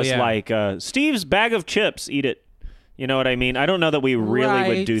like Steve's bag of chips, eat it. You know what I mean? I don't know that we really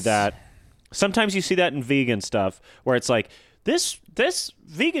would do that. Sometimes you see that in vegan stuff where it's like, This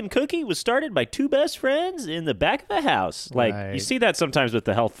vegan cookie was started by 2 best friends in the back of a house. Like, you see that sometimes with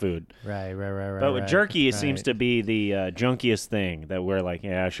the health food. Right. But with jerky, it seems to be the junkiest thing that we're like,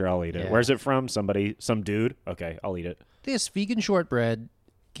 yeah, sure, I'll eat it. Yeah. Where's it from? Some dude? Okay, I'll eat it. This vegan shortbread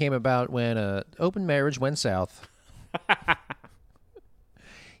came about when an open marriage went south.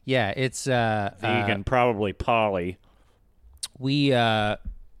 Yeah, it's... Vegan, probably poly. We are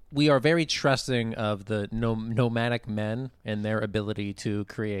very trusting of the nomadic men and their ability to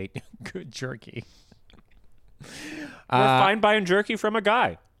create good jerky. We're fine buying jerky from a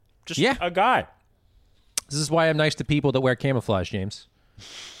guy. Just a guy. This is why I'm nice to people that wear camouflage, James.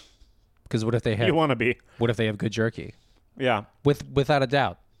 Because what if they have? You want to be? What if they have good jerky? Yeah. Without a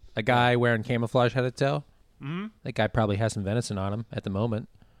doubt, a guy wearing camouflage head to toe. That guy probably has some venison on him at the moment.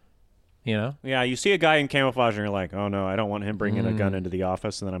 You know? Yeah, you see a guy in camouflage and you're like, oh no, I don't want him bringing a gun into the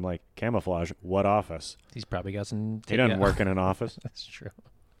office. And then I'm like, camouflage? What office? He's probably got some... He doesn't work in an office. That's true.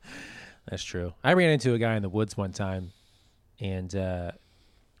 That's true. I ran into a guy in the woods one time and...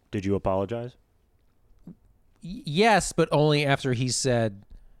 Did you apologize? Yes, but only after he said,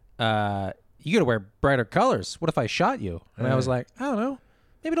 you got to wear brighter colors. What if I shot you? And I was like, I don't know.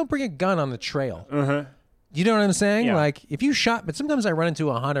 Maybe don't bring a gun on the trail. You know what I'm saying? Yeah. Like, if you shot, but sometimes I run into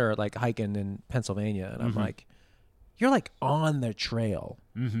a hunter like hiking in Pennsylvania, and I'm like, you're like on the trail.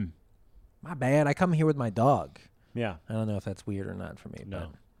 My bad. I come here with my dog. Yeah. I don't know if that's weird or not for me.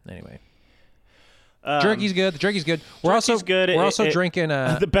 No. But anyway. Jerky's good. The jerky's good. We're jerky's good. We're also drinking.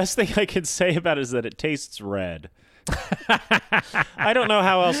 The best thing I can say about it is that it tastes red. I don't know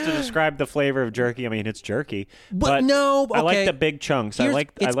how else to describe the flavor of jerky. I mean, it's jerky, but no, okay. I like the big chunks. I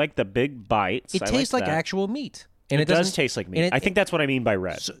like the big bites. It tastes like actual meat, and it does taste like meat. I think that's what I mean by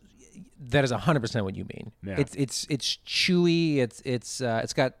red. So, that is 100% what you mean. Yeah. It's chewy.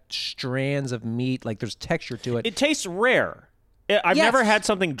 It's got strands of meat. Like there's texture to it. It tastes rare. I've never had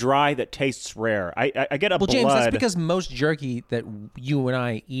something dry that tastes rare. I get a blood. James, that's because most jerky that you and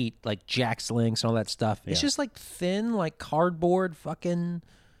I eat, like Jack's Links and all that stuff, it's just like thin, like cardboard fucking,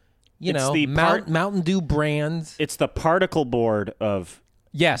 the Mountain Dew brand. It's the particle board of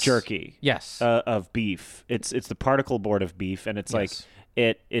jerky. Yes. Of beef. It's the particle board of beef, and it's like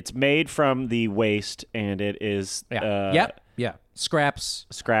it's made from the waste, and it is scraps.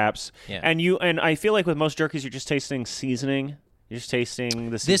 Yeah. And I feel like with most jerkies, you're just tasting seasoning. You're just tasting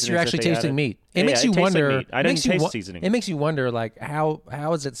the seasoning. This you're actually tasting meat. It makes you wonder. Like I didn't taste seasoning. It makes you wonder, like how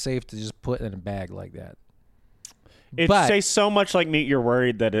is it safe to just put in a bag like that? It tastes so much like meat. You're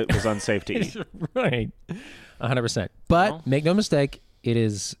worried that it was unsafe to eat. Right, 100%. But make no mistake, it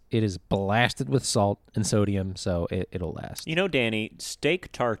is blasted with salt and sodium, so it'll last. You know, Danny,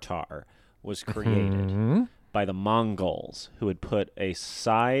 steak tartare was created by the Mongols, who would put a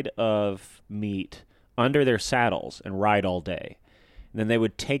side of meat under their saddles and ride all day. And then they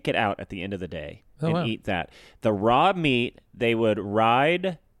would take it out at the end of the day and eat that. The raw meat, they would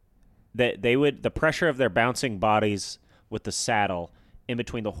ride, the pressure of their bouncing bodies with the saddle in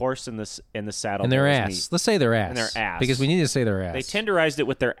between the horse and the saddle. And their ass. Meat. Let's say their ass. And their ass. Because we need to say their ass. They tenderized it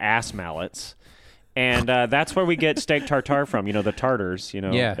with their ass mallets. And that's where we get steak tartare from, the Tartars,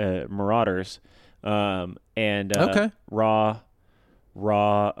 marauders.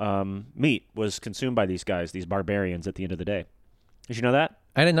 Raw meat was consumed by these guys, these barbarians, at the end of the day. Did you know that?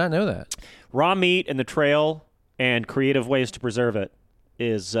 I did not know that. Raw meat and the trail and creative ways to preserve it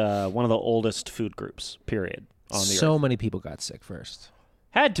is one of the oldest food groups, period, on the earth. So many people got sick first.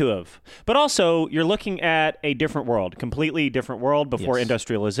 Had to have. But also, you're looking at a different world, completely different world before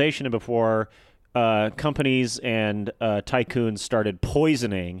industrialization and before companies and tycoons started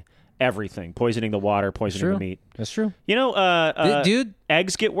poisoning everything, poisoning the water, poisoning the meat. That's true. Dude,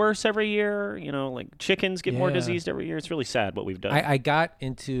 eggs get worse every year. Like chickens get more diseased every year. It's really sad what we've done. I got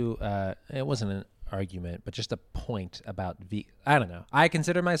into it wasn't an argument, but just a point about I don't know. I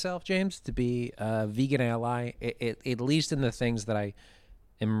consider myself, James, to be a vegan ally, at least in the things that I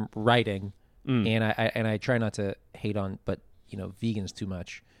am writing, and I try not to hate on, but vegans too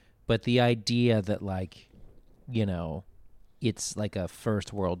much. But the idea that it's like a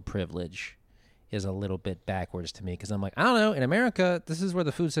first world privilege is a little bit backwards to me, because I'm like, I don't know, in America, this is where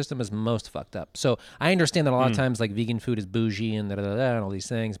the food system is most fucked up. So I understand that a lot of times like vegan food is bougie and and all these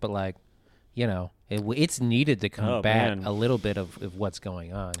things, but like, it's needed to combat a little bit of what's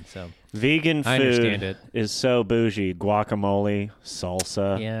going on. So vegan food is so bougie. Guacamole,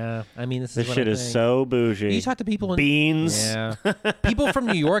 salsa. Yeah, I mean, this shit is so bougie. You talk to people beans. Yeah, people from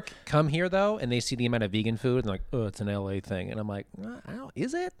New York come here though, and they see the amount of vegan food, and they're like, "Oh, it's an LA thing," and I'm like,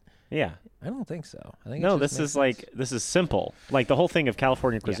 "Is it?" Yeah, I don't think so. I think this is simple. Like the whole thing of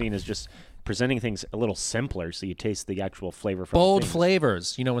California cuisine is just presenting things a little simpler, so you taste the actual flavor from bold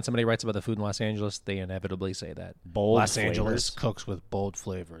flavors. When somebody writes about the food in Los Angeles, they inevitably say that Los Angeles cooks with bold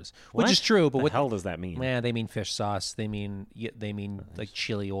flavors, which is true. But what the hell does that mean? Man, they mean fish sauce. They mean like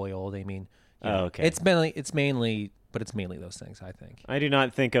chili oil. They mean okay. It's mainly those things, I think. I do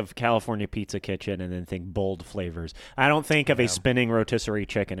not think of California Pizza Kitchen and then think bold flavors. I don't think of a spinning rotisserie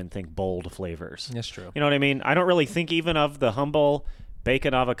chicken and think bold flavors. That's true. You know what I mean? I don't really think even of the humble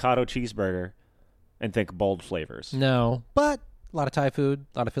bacon avocado cheeseburger and think bold flavors. No, but a lot of Thai food,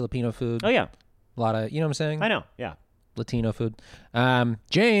 a lot of Filipino food. Oh, yeah. A lot of, you know what I'm saying? I know, yeah. Latino food.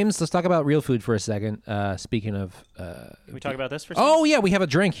 James, let's talk about real food for a second. Speaking of... Can we talk about this for a second? Oh, yeah, we have a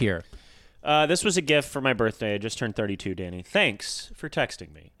drink here. This was a gift for my birthday. I just turned 32, Danny. Thanks for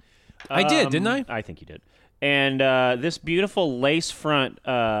texting me. I did, didn't I? I think you did. And this beautiful lace front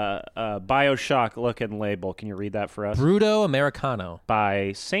Bioshock looking label. Can you read that for us? Bruto Americano.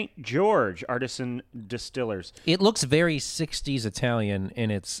 By St. George Artisan Distillers. It looks very 60s Italian in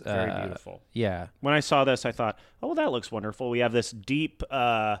its... Very beautiful. Yeah. When I saw this, I thought, oh, well, that looks wonderful. We have this deep...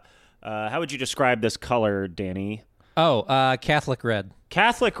 how would you describe this color, Danny? Oh, Catholic red.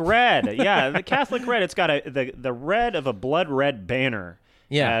 Catholic red. Yeah, the Catholic red. It's got the red of a blood red banner.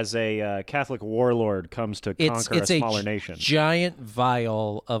 Yeah. As a Catholic warlord comes to conquer a smaller nation. It's a giant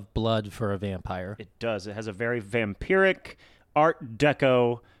vial of blood for a vampire. It does. It has a very vampiric Art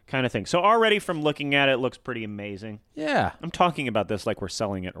Deco kind of thing. So already from looking at it, it looks pretty amazing. Yeah. I'm talking about this like we're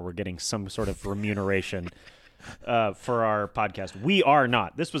selling it or we're getting some sort of remuneration for our podcast. We are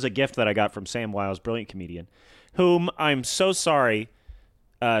not. This was a gift that I got from Sam Wiles, brilliant comedian, whom I'm so sorry.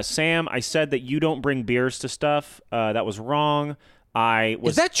 Sam, I said that you don't bring beers to stuff. That was wrong.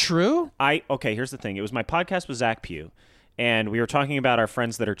 Is that true? Okay, here's the thing. It was my podcast with Zach Pugh, and we were talking about our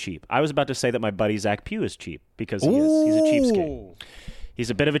friends that are cheap. I was about to say that my buddy Zach Pugh is cheap because he is. He's a cheapskate. He's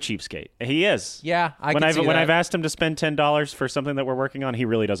a bit of a cheapskate. He is. Yeah, when I've asked him to spend $10 for something that we're working on, he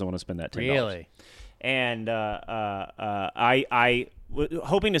really doesn't want to spend that $10. Really? And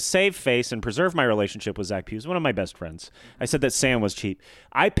hoping to save face and preserve my relationship with Zach Pugh, who's one of my best friends. I said that Sam was cheap.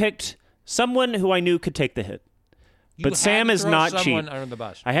 I picked someone who I knew could take the hit. But Sam is not cheap. Under the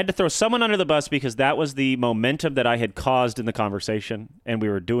bus. I had to throw someone under the bus because that was the momentum that I had caused in the conversation, and we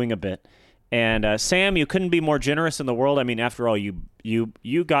were doing a bit. And Sam, you couldn't be more generous in the world. I mean, after all, you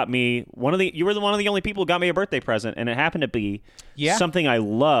got me you were one of the only people who got me a birthday present, and it happened to be something I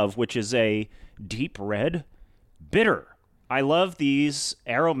love, which is a deep red bitter. I love these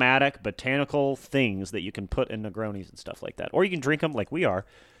aromatic botanical things that you can put in Negronis and stuff like that, or you can drink them like we are.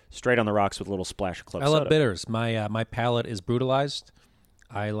 Straight on the rocks with a little splash of club soda. I love bitters. My palate is brutalized.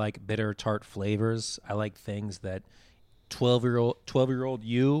 I like bitter, tart flavors. I like things that 12-year-old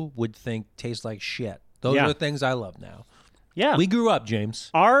you would think taste like shit. Those are the things I love now. Yeah. We grew up, James.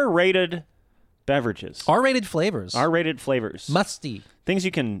 R-rated beverages. R-rated flavors. R-rated flavors. Musty. Things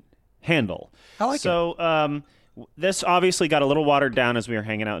you can handle. I like it. So this obviously got a little watered down as we were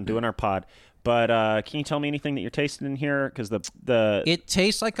hanging out and doing our pod. But can you tell me anything that you're tasting in here? Because it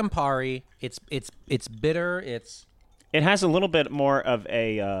tastes like Campari. It's bitter. It has a little bit more of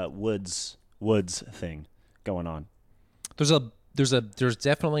a woods thing going on. There's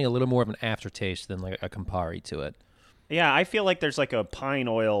definitely a little more of an aftertaste than like a Campari to it. Yeah, I feel like there's like a pine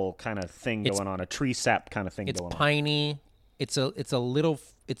oil kind of thing going on, a tree sap kind of thing going on. It's piney. It's a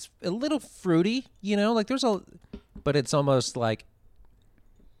little fruity. You know, like but it's almost like.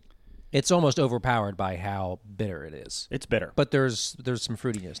 It's almost overpowered by how bitter it is. It's bitter. But there's some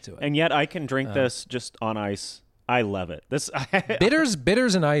fruitiness to it. And yet I can drink this just on ice. I love it.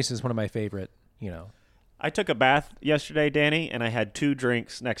 Bitters and ice is one of my favorite, I took a bath yesterday, Danny, and I had 2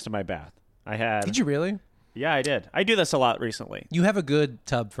 drinks next to my bath. Did you really? Yeah, I did. I do this a lot recently. You have a good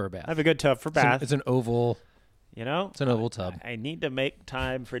tub for a bath. I have a good tub for bath. It's an oval... It's an oval tub. I need to make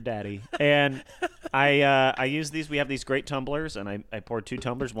time for Daddy, and I use these. We have these great tumblers, and I poured 2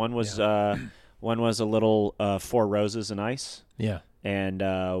 tumblers. One was a little 4 roses and ice. Yeah, and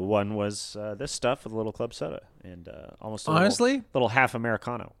one was this stuff with a little club soda, and almost little half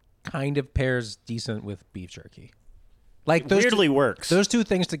Americano. Kind of pairs decent with beef jerky. Like weirdly works. Those 2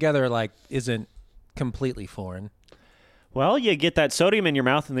 things together isn't completely foreign. Well, you get that sodium in your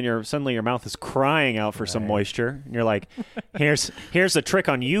mouth, and then suddenly your mouth is crying out for some moisture. And you're like, here's the trick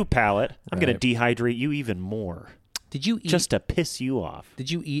on you, palate. I'm going to dehydrate you even more. Did you eat... Just to piss you off. Did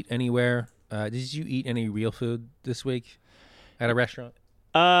you eat anywhere? Did you eat any real food this week at a restaurant?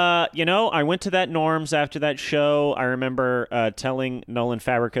 I went to that Norm's after that show. I remember telling Nolan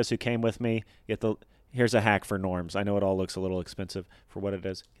Fabricus, who came with me, here's a hack for Norm's. I know it all looks a little expensive for what it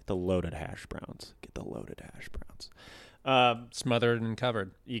is. Get the loaded hash browns. Smothered and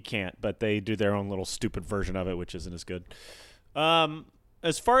covered. You can't, but they do their own little stupid version of it, which isn't as good.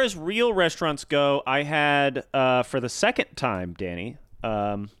 As far as real restaurants go, I had, for the second time, Danny,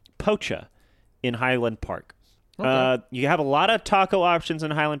 Pocha in Highland Park. Okay. You have a lot of taco options in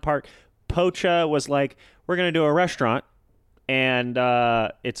Highland Park. Pocha was like, we're going to do a restaurant, and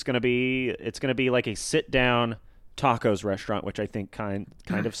it's going to be like a sit-down tacos restaurant, which I think kind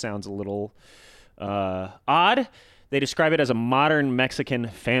of sounds a little odd. They describe it as a modern Mexican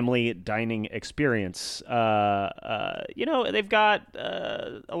family dining experience. They've got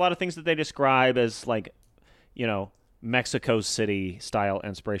a lot of things that they describe as like, Mexico City style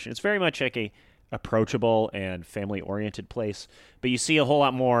inspiration. It's very much like a approachable and family-oriented place, but you see a whole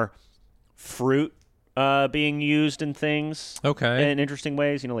lot more fruit being used in things. Okay. In interesting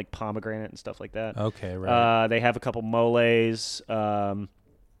ways, like pomegranate and stuff like that. Okay, right. They have a couple moles.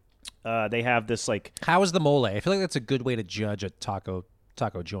 They have this like... How is the mole? I feel like that's a good way to judge a taco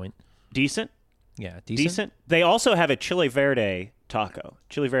joint. Decent. Yeah, decent. They also have a chile verde taco,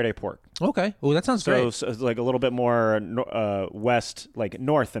 chile verde pork. Okay. Oh, that sounds great. So like a little bit more west, like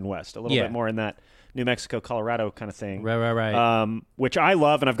north and west, a little bit more in that New Mexico, Colorado kind of thing. Right. Which I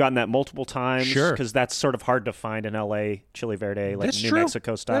love, and I've gotten that multiple times. Sure. Because that's sort of hard to find in L.A. chile verde, like that's New true.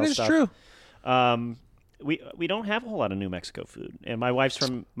 Mexico style stuff. That is true. We don't have a whole lot of New Mexico food, and my wife's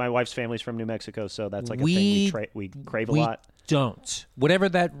family's from New Mexico, so that's like a thing we crave a lot. Don't. Whatever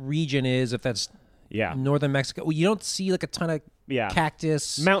that region is, if that's northern Mexico, you don't see like a ton of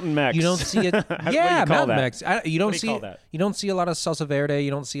cactus, mountain Mex. You don't see it. Mountain Mex. You don't see. You don't see a lot of salsa verde. You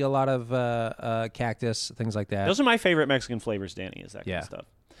don't see a lot of cactus, things like that. Those are my favorite Mexican flavors, Danny. Is that kind of stuff?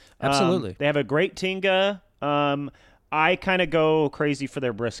 Absolutely. They have a great tinga. I kind of go crazy for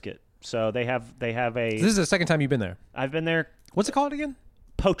their brisket. So they have a. This is the second time you've been there. I've been there. What's it called again?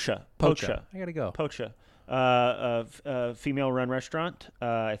 Pocha. I gotta go. Pocha. Female-run restaurant.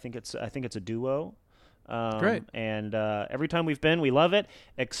 I think it's a duo. Great. And every time we've been, we love it.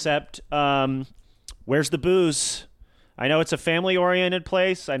 Except, where's the booze? I know it's a family-oriented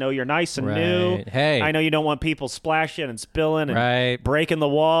place. I know you're nice and new. Hey, I know you don't want people splashing and spilling and breaking the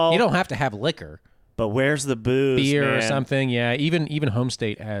wall. You don't have to have liquor. But where's the booze? Beer or man? something, yeah. Even Home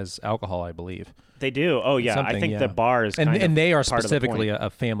State has alcohol, I believe. They do. Oh yeah, I think the bar is and they are specifically a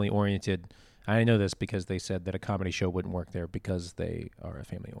family-oriented. I know this because they said that a comedy show wouldn't work there because they are a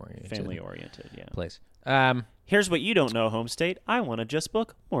family-oriented place. Here's what you don't know, Home State. I want to just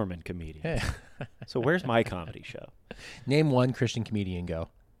book Mormon comedians. So where's my comedy show? Name one Christian comedian. Go.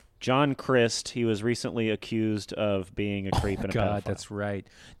 John Crist. He was recently accused of being a creep and a pedophile. God, that's right.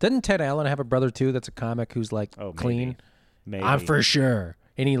 Doesn't Ted Allen have a brother too? That's a comic who's like clean. Maybe. I'm for sure.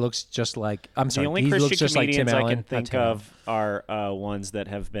 And he looks just like The only Christian comedians like I can think of are ones that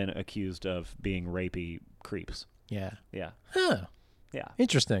have been accused of being rapey creeps. Yeah. Huh. Yeah.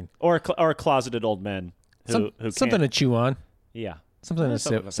 Interesting. Or closeted old men who something to chew on. Yeah. Something to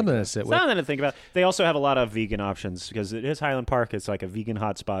sit with. Something to think about. They also have a lot of vegan options because it is Highland Park. It's like a vegan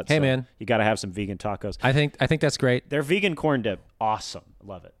hotspot. Hey, so man. You got to have some vegan tacos. I think that's great. Their vegan corn dip, awesome.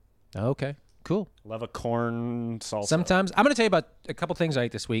 Love it. Okay. Cool. Love a corn salsa. Sometimes I'm going to tell you about a couple things I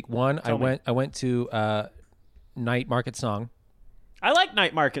ate this week. One, I went to Night Market Song. I like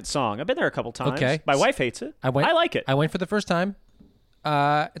Night Market Song. I've been there a couple times. Okay. My wife hates it. I like it. I went for the first time.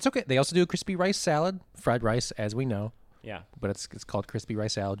 It's okay. They also do a crispy rice salad, fried rice, as we know. Yeah, but it's called crispy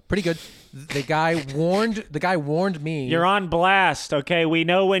rice salad. Pretty good. The guy warned me. You're on blast, okay? We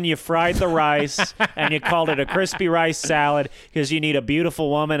know when you fried the rice and you called it a crispy rice salad because you need a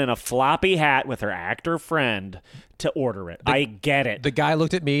beautiful woman in a floppy hat with her actor friend to order it. I get it. The guy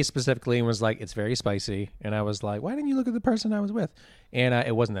looked at me specifically and was like, "It's very spicy," and I was like, "Why didn't you look at the person I was with?" And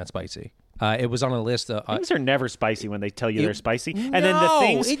it wasn't that spicy. It was on a list. Things are never spicy when they tell you they're spicy. And then the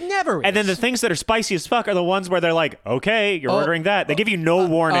things it never is. And then the things that are spicy as fuck are the ones where they're like, okay, you're ordering that. They give you no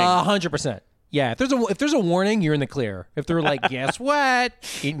warning. 100%. Yeah, if there's a warning, you're in the clear. If they're like, guess what?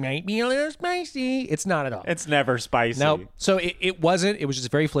 It might be a little spicy. It's not at all. It's never spicy. No. So it wasn't. It was just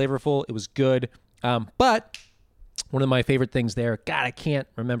very flavorful. It was good. But one of my favorite things there, God, I can't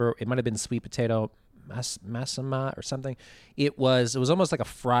remember. It might have been sweet potato masama or something. It was almost like a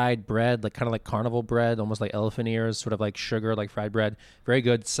fried bread, like kind of like carnival bread, almost like elephant ears, sort of like sugar, like fried bread. Very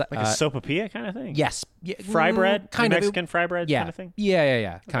good. Like a sopapilla kind of thing? Yes. Fry bread? Kind of. Mexican fry bread kind of thing?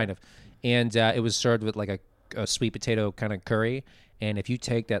 Yeah. Kind of. And it was served with like a sweet potato kind of curry. And if you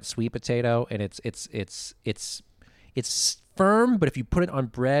take that sweet potato and it's firm, but if you put it on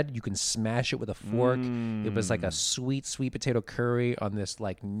bread, you can smash it with a fork. It was like a sweet potato curry on this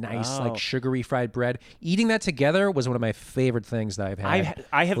like nice, like sugary fried bread. Eating that together was one of my favorite things that I've had.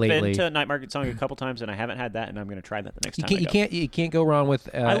 I have lately. been to Night Market Song a couple times, and I haven't had that, and I'm going to try that the next time. You can't go wrong with.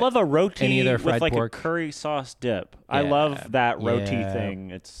 I love a roti any of their with fried like pork. a curry sauce dip. I love that roti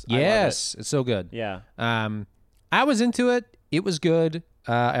thing. It's so good. Yeah. I was into it. It was good.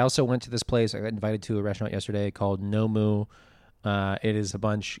 I also went to this place. I got invited to a restaurant yesterday called Nomu. It is a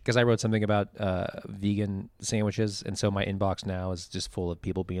bunch, because I wrote something about vegan sandwiches, and so my inbox now is just full of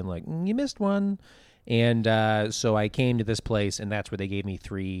people being like, you missed one. And so I came to this place, and that's where they gave me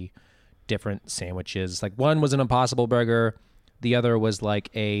 3 different sandwiches. Like one was an Impossible Burger, the other was like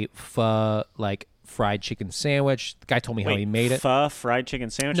a pho like fried chicken sandwich. The guy told me how he made it. Pho fried chicken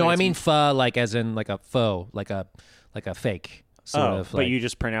sandwich? No, I mean pho like as in like a pho, like a fake sort of. But like, you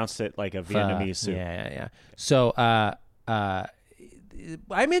just pronounced it like a Vietnamese soup. Yeah. So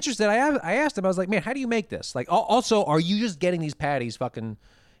I'm interested. I asked him. I was like, man, how do you make this? Like, also, are you just getting these patties? Fucking.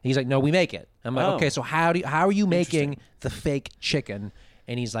 He's like, no, we make it. I'm like, okay, so how are you making the fake chicken?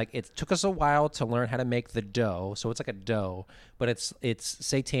 And he's like, it took us a while to learn how to make the dough. So it's like a dough, but it's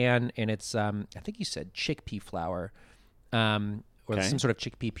seitan and it's I think you said chickpea flour, or some sort of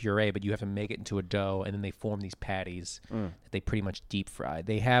chickpea puree. But you have to make it into a dough, and then they form these patties that they pretty much deep fry.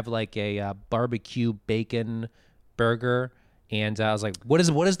 They have like a barbecue bacon burger. And I was like, what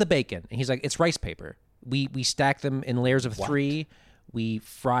is the bacon? And he's like, it's rice paper. We stack them in layers of 3. We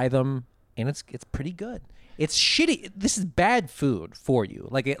fry them, and it's pretty good. It's shitty. This is bad food for you.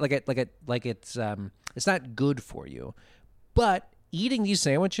 It's not good for you. But eating these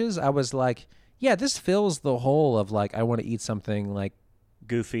sandwiches, I was like, yeah, this fills the hole of like I want to eat something like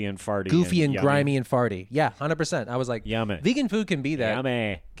goofy and farty, goofy and grimy and farty. Yeah, 100%. I was like, yummy. Vegan food can be that.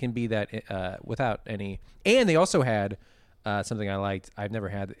 Yummy. Can be that without any. And they also had something I liked. I've never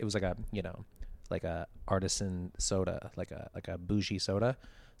had. It was like a artisan soda, like a bougie soda.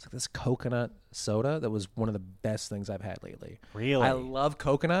 It's like this coconut soda that was one of the best things I've had lately. Really? I love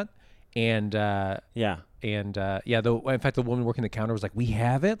coconut. And in fact, the woman working the counter was like, "We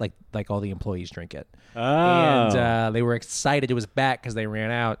have it." Like all the employees drink it. Oh. And they were excited it was back because they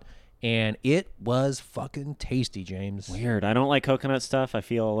ran out. And it was fucking tasty, James. Weird. I don't like coconut stuff. I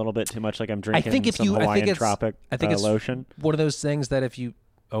feel a little bit too much like I'm drinking Hawaiian tropic lotion. One of those things that if you...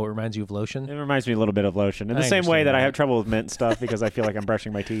 Oh, it reminds you of lotion? It reminds me a little bit of lotion. In the same way that I have trouble with mint stuff because I feel like I'm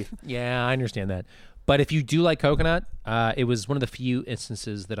brushing my teeth. Yeah, I understand that. But if you do like coconut, it was one of the few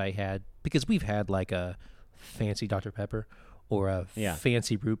instances that I had, because we've had like a fancy Dr. Pepper or a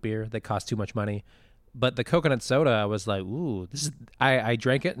fancy root beer that costs too much money. But the coconut soda, I was like, ooh, this is... I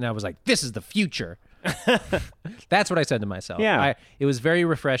drank it, and I was like, this is the future. That's what I said to myself. Yeah. It was very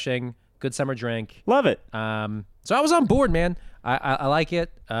refreshing, good summer drink. Love it. So I was on board, man. I like it.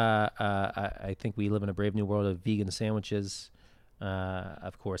 I think we live in a brave new world of vegan sandwiches.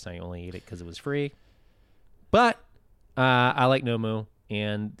 Of course, I only ate it because it was free. But I like Nomu,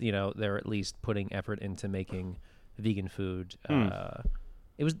 and they're at least putting effort into making vegan food.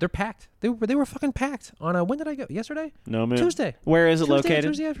 They're packed. They were fucking packed on when did I go? Yesterday? Nomu. Tuesday. Where is it located?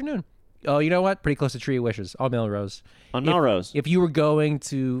 Tuesday afternoon. Oh, you know what? Pretty close to Tree of Wishes, on Melrose. On Melrose. If you were going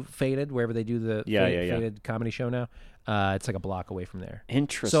to Faded, wherever they do the Faded comedy show now, it's like a block away from there.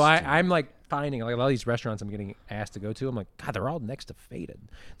 Interesting. So I'm like finding like a lot of these restaurants I'm getting asked to go to. I'm like, God, they're all next to Faded.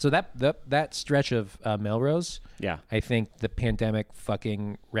 So that stretch of Melrose, I think the pandemic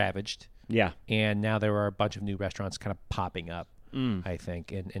fucking ravaged. Yeah. And now there are a bunch of new restaurants kind of popping up. I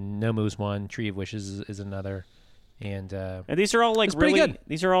think, and Nomu's one, Tree of Wishes is another, and these are all like really good.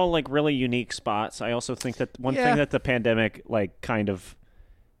 These are all like really unique spots. I also think that one thing that the pandemic like kind of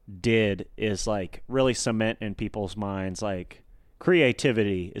did is like really cement in people's minds like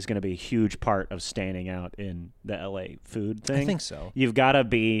creativity is going to be a huge part of standing out in the LA food thing. I think so. You've got to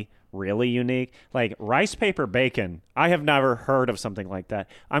be really unique. Like rice paper bacon, I have never heard of something like that.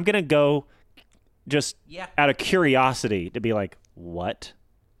 I'm going to go just out of curiosity to be like, what?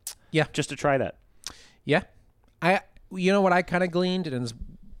 Yeah. Just to try that. Yeah. You know what I kind of gleaned, and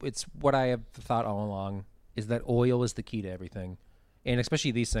it's what I have thought all along, is that oil is the key to everything. And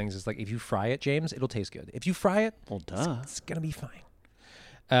especially these things, it's like if you fry it, James, it'll taste good. If you fry it, well, duh. It's going to be fine.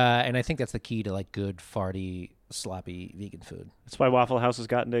 And I think that's the key to like good, farty, sloppy vegan food. That's why Waffle House has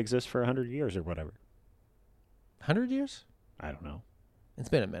gotten to exist for 100 years or whatever. 100 years? I don't know. It's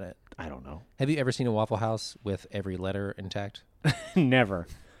been a minute. I don't know. Have you ever seen a Waffle House with every letter intact? Never.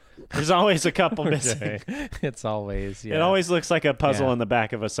 There's always a couple missing. It's always, It always looks like a puzzle on the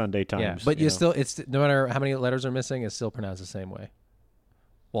back of a Sunday Times. Yeah, but it's no matter how many letters are missing, it's still pronounced the same way.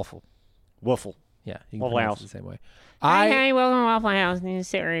 Waffle. Yeah, you can Waffle pronounce House. it the same way. Hey, welcome to Waffle House. You can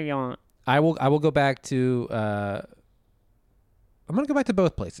sit wherever you want. I will go back to. I'm gonna go back to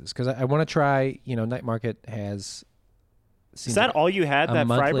both places because I want to try. Night Market has. Is that all you had? That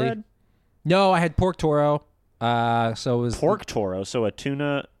fry bread? No, I had pork toro. So it was pork toro. So a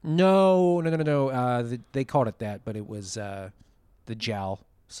tuna. No. They called it that, but it was the jowl.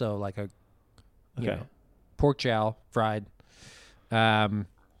 So like a pork jowl fried, and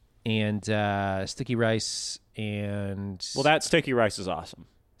sticky rice and. Well, that sticky rice is awesome.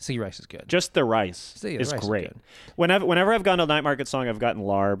 Sticky rice is good. Just the rice is great. Whenever I've gone to Night Market Song, I've gotten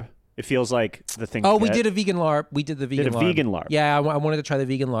larb. It feels like the thing. Oh, we did a vegan larb. We did the vegan larb. Vegan larb. Yeah, I wanted to try the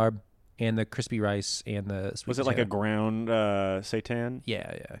vegan larb. and the crispy rice and the sweet Was it like a ground seitan?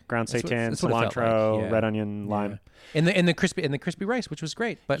 Yeah. Ground That's seitan, that's what it felt cilantro, like. Yeah. red onion, lime. And the crispy rice, which was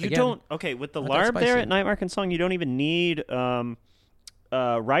great. But You again, don't with the not that larb there spicy. at Night Market Song. You don't even need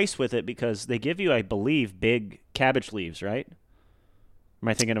rice with it because they give you, I believe, big cabbage leaves. Right? Am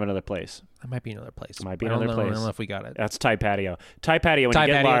I thinking of another place? It might be another place. Might be I don't another know- place. I don't know if we got it. That's Thai Patio. Thai Patio. When Thai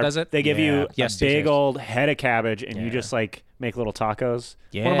you get Patio larb, does it? they give Yeah. you Yes, a big yes. old head of cabbage, and you Yeah. just like make little tacos.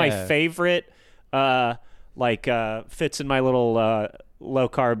 One of my Yeah. favorite, fits in my little low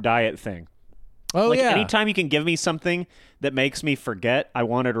carb diet thing. Oh Like yeah. anytime you can give me something that makes me forget I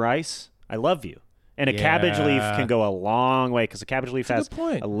wanted rice, I love you. And a cabbage leaf Yeah. can go a long way because a cabbage leaf That's a has good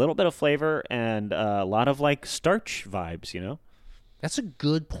point. a little bit of flavor and a lot of like starch vibes, you know? That's a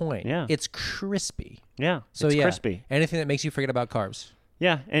good point. Yeah. It's crispy. Yeah. So it's yeah, crispy. anything that makes you forget about carbs.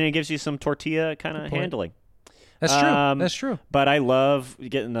 Yeah. And it gives you some tortilla kind of point. handling. That's true. That's true. But I love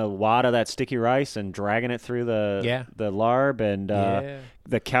getting a wad of that sticky rice and dragging it through the larb. And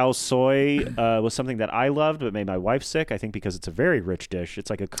the cow soy was something that I loved but made my wife sick, I think, because it's a very rich dish. It's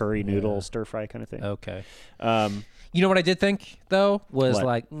like a curry noodle stir-fry kind of thing. Okay. You know what I did think, though, was What?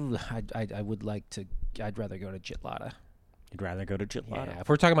 like, I would like to, I'd rather go to Jitlada. You'd rather go to Jitlada. Yeah, if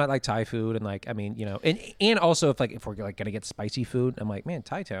we're talking about like Thai food and like, I mean, you know, and also if we're like gonna get spicy food, I'm like, man,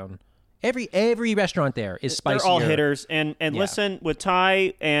 Thai Town. Every restaurant there is spicy. They're all hitters. And listen, with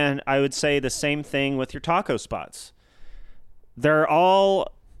Thai, and I would say the same thing with your taco spots. They're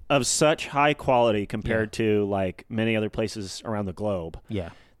all of such high quality compared to like many other places around the globe. Yeah.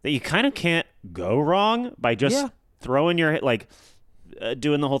 That you kind of can't go wrong by just throwing your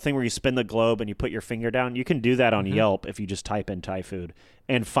doing the whole thing where you spin the globe and you put your finger down. You can do that on Yelp if you just type in Thai food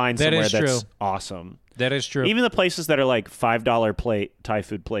and find somewhere that's awesome. That is true. Even the places that are like $5 plate Thai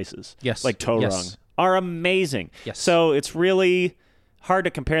food places, like Torung, are amazing. Yes. So it's really hard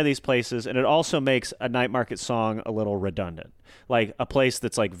to compare these places, and it also makes a Night Market Song a little redundant. Like a place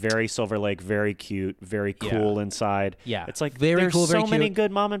that's like very Silver Lake, very cute, very cool inside. Yeah. It's like Very there's cool, very so many cute.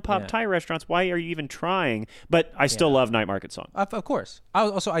 good mom and pop Thai restaurants. Why are you even trying? But I still love Night Market Song. Of course. I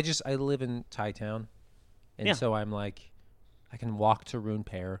live in Thai Town, and so I'm like, I can walk to Rune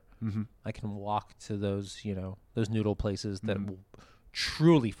Pear. Mm-hmm. I can walk to those noodle places that will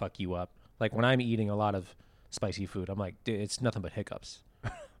truly fuck you up. Like when I'm eating a lot of spicy food, I'm like, dude, it's nothing but hiccups.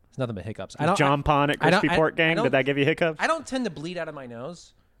 It's nothing but hiccups. John Pon at Crispy Pork Gang, did that give you hiccups? I don't tend to bleed out of my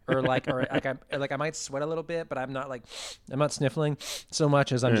nose, or I might sweat a little bit, but I'm not sniffling so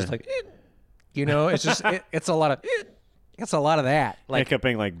much as I'm just like, it's just it's a lot of that, like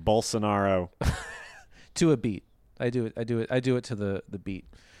hiccuping like Bolsonaro to a beat. I do it to the beat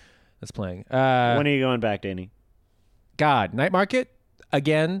that's playing. When are you going back, Danny? God, Night Market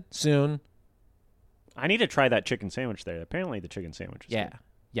again soon. I need to try that chicken sandwich there. Apparently, the chicken sandwich is good.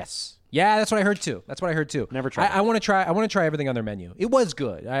 Yes. Yeah, that's what I heard too. Never tried it. I want to try everything on their menu. It was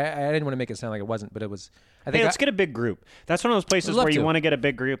good. I didn't want to make it sound like it wasn't, but it was. Let's get a big group. That's one of those places where you want to get a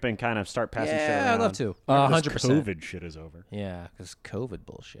big group and kind of start passing shit around. Yeah, I'd love to. 100%. 100%. COVID shit is over. Yeah, because COVID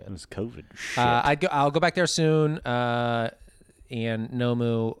bullshit. It was COVID shit. I'll go back there soon. And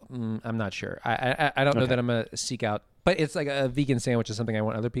Nomu, I'm not sure. I don't know that I'm gonna seek out. But it's like a vegan sandwich is something I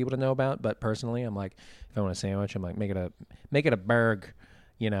want other people to know about. But personally, I'm like, if I want a sandwich, I'm like, make it a burg,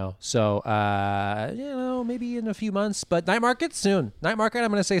 So, maybe in a few months. But Night Market soon. Night Market, I'm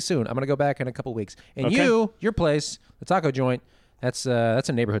gonna say soon. I'm gonna go back in a couple weeks. And your place, the taco joint, that's a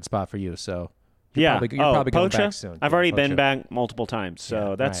neighborhood spot for you. So. You're probably going back soon. I've already been back multiple times,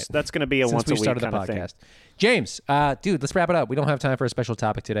 so that's going to be a once a week kind of thing. James, dude, let's wrap it up. We don't have time for a special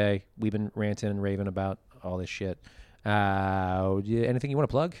topic today. We've been ranting and raving about all this shit. Anything you want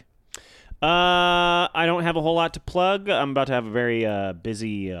to plug? I don't have a whole lot to plug. I'm about to have a very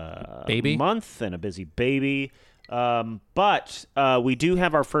busy month and a busy baby. But we do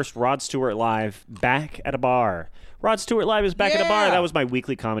have our first Rod Stewart Live back at a bar. Rod Stewart Live is back at a bar. That was my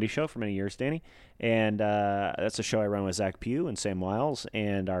weekly comedy show for many years, Danny. And that's a show I run with Zach Pugh and Sam Wiles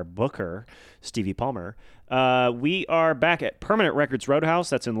and our booker, Stevie Palmer. We are back at Permanent Records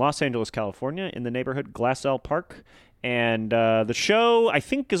Roadhouse. That's in Los Angeles, California, in the neighborhood Glassell Park. And the show, I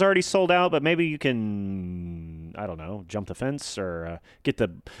think, is already sold out, but maybe you can, I don't know, jump the fence or get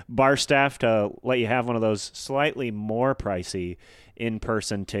the bar staff to let you have one of those slightly more pricey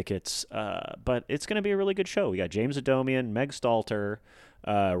in-person tickets. But it's going to be a really good show. We got James Adomian, Meg Stalter,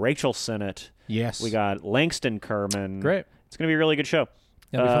 Rachel Sennett. Yes. We got Langston Kerman. Great. It's going to be a really good show.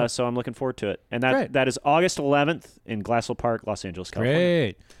 So I'm looking forward to it. And that is August 11th in Glassell Park, Los Angeles,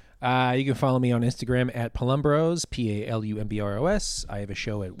 California. Great. You can follow me on Instagram at Palumbros, Palumbros. I have a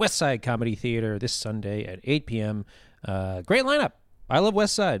show at Westside Comedy Theater this Sunday at 8 p.m. Great lineup. I love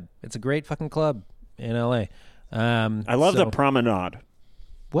West Side. It's a great fucking club in L.A. I love the Promenade.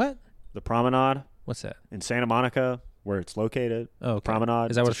 What? The Promenade. What's that? In Santa Monica, where it's located. Oh, okay.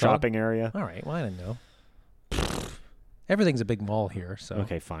 Promenade. Is that what it's a shopping area? All right. Well, I didn't know. Everything's a big mall here, so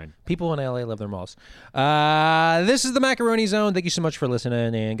okay, fine. People in LA love their malls. This is the Macaroni Zone. Thank you so much for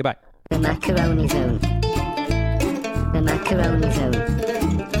listening, and goodbye. The Macaroni Zone. The Macaroni Zone.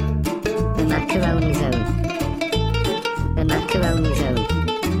 The Macaroni Zone. The Macaroni Zone.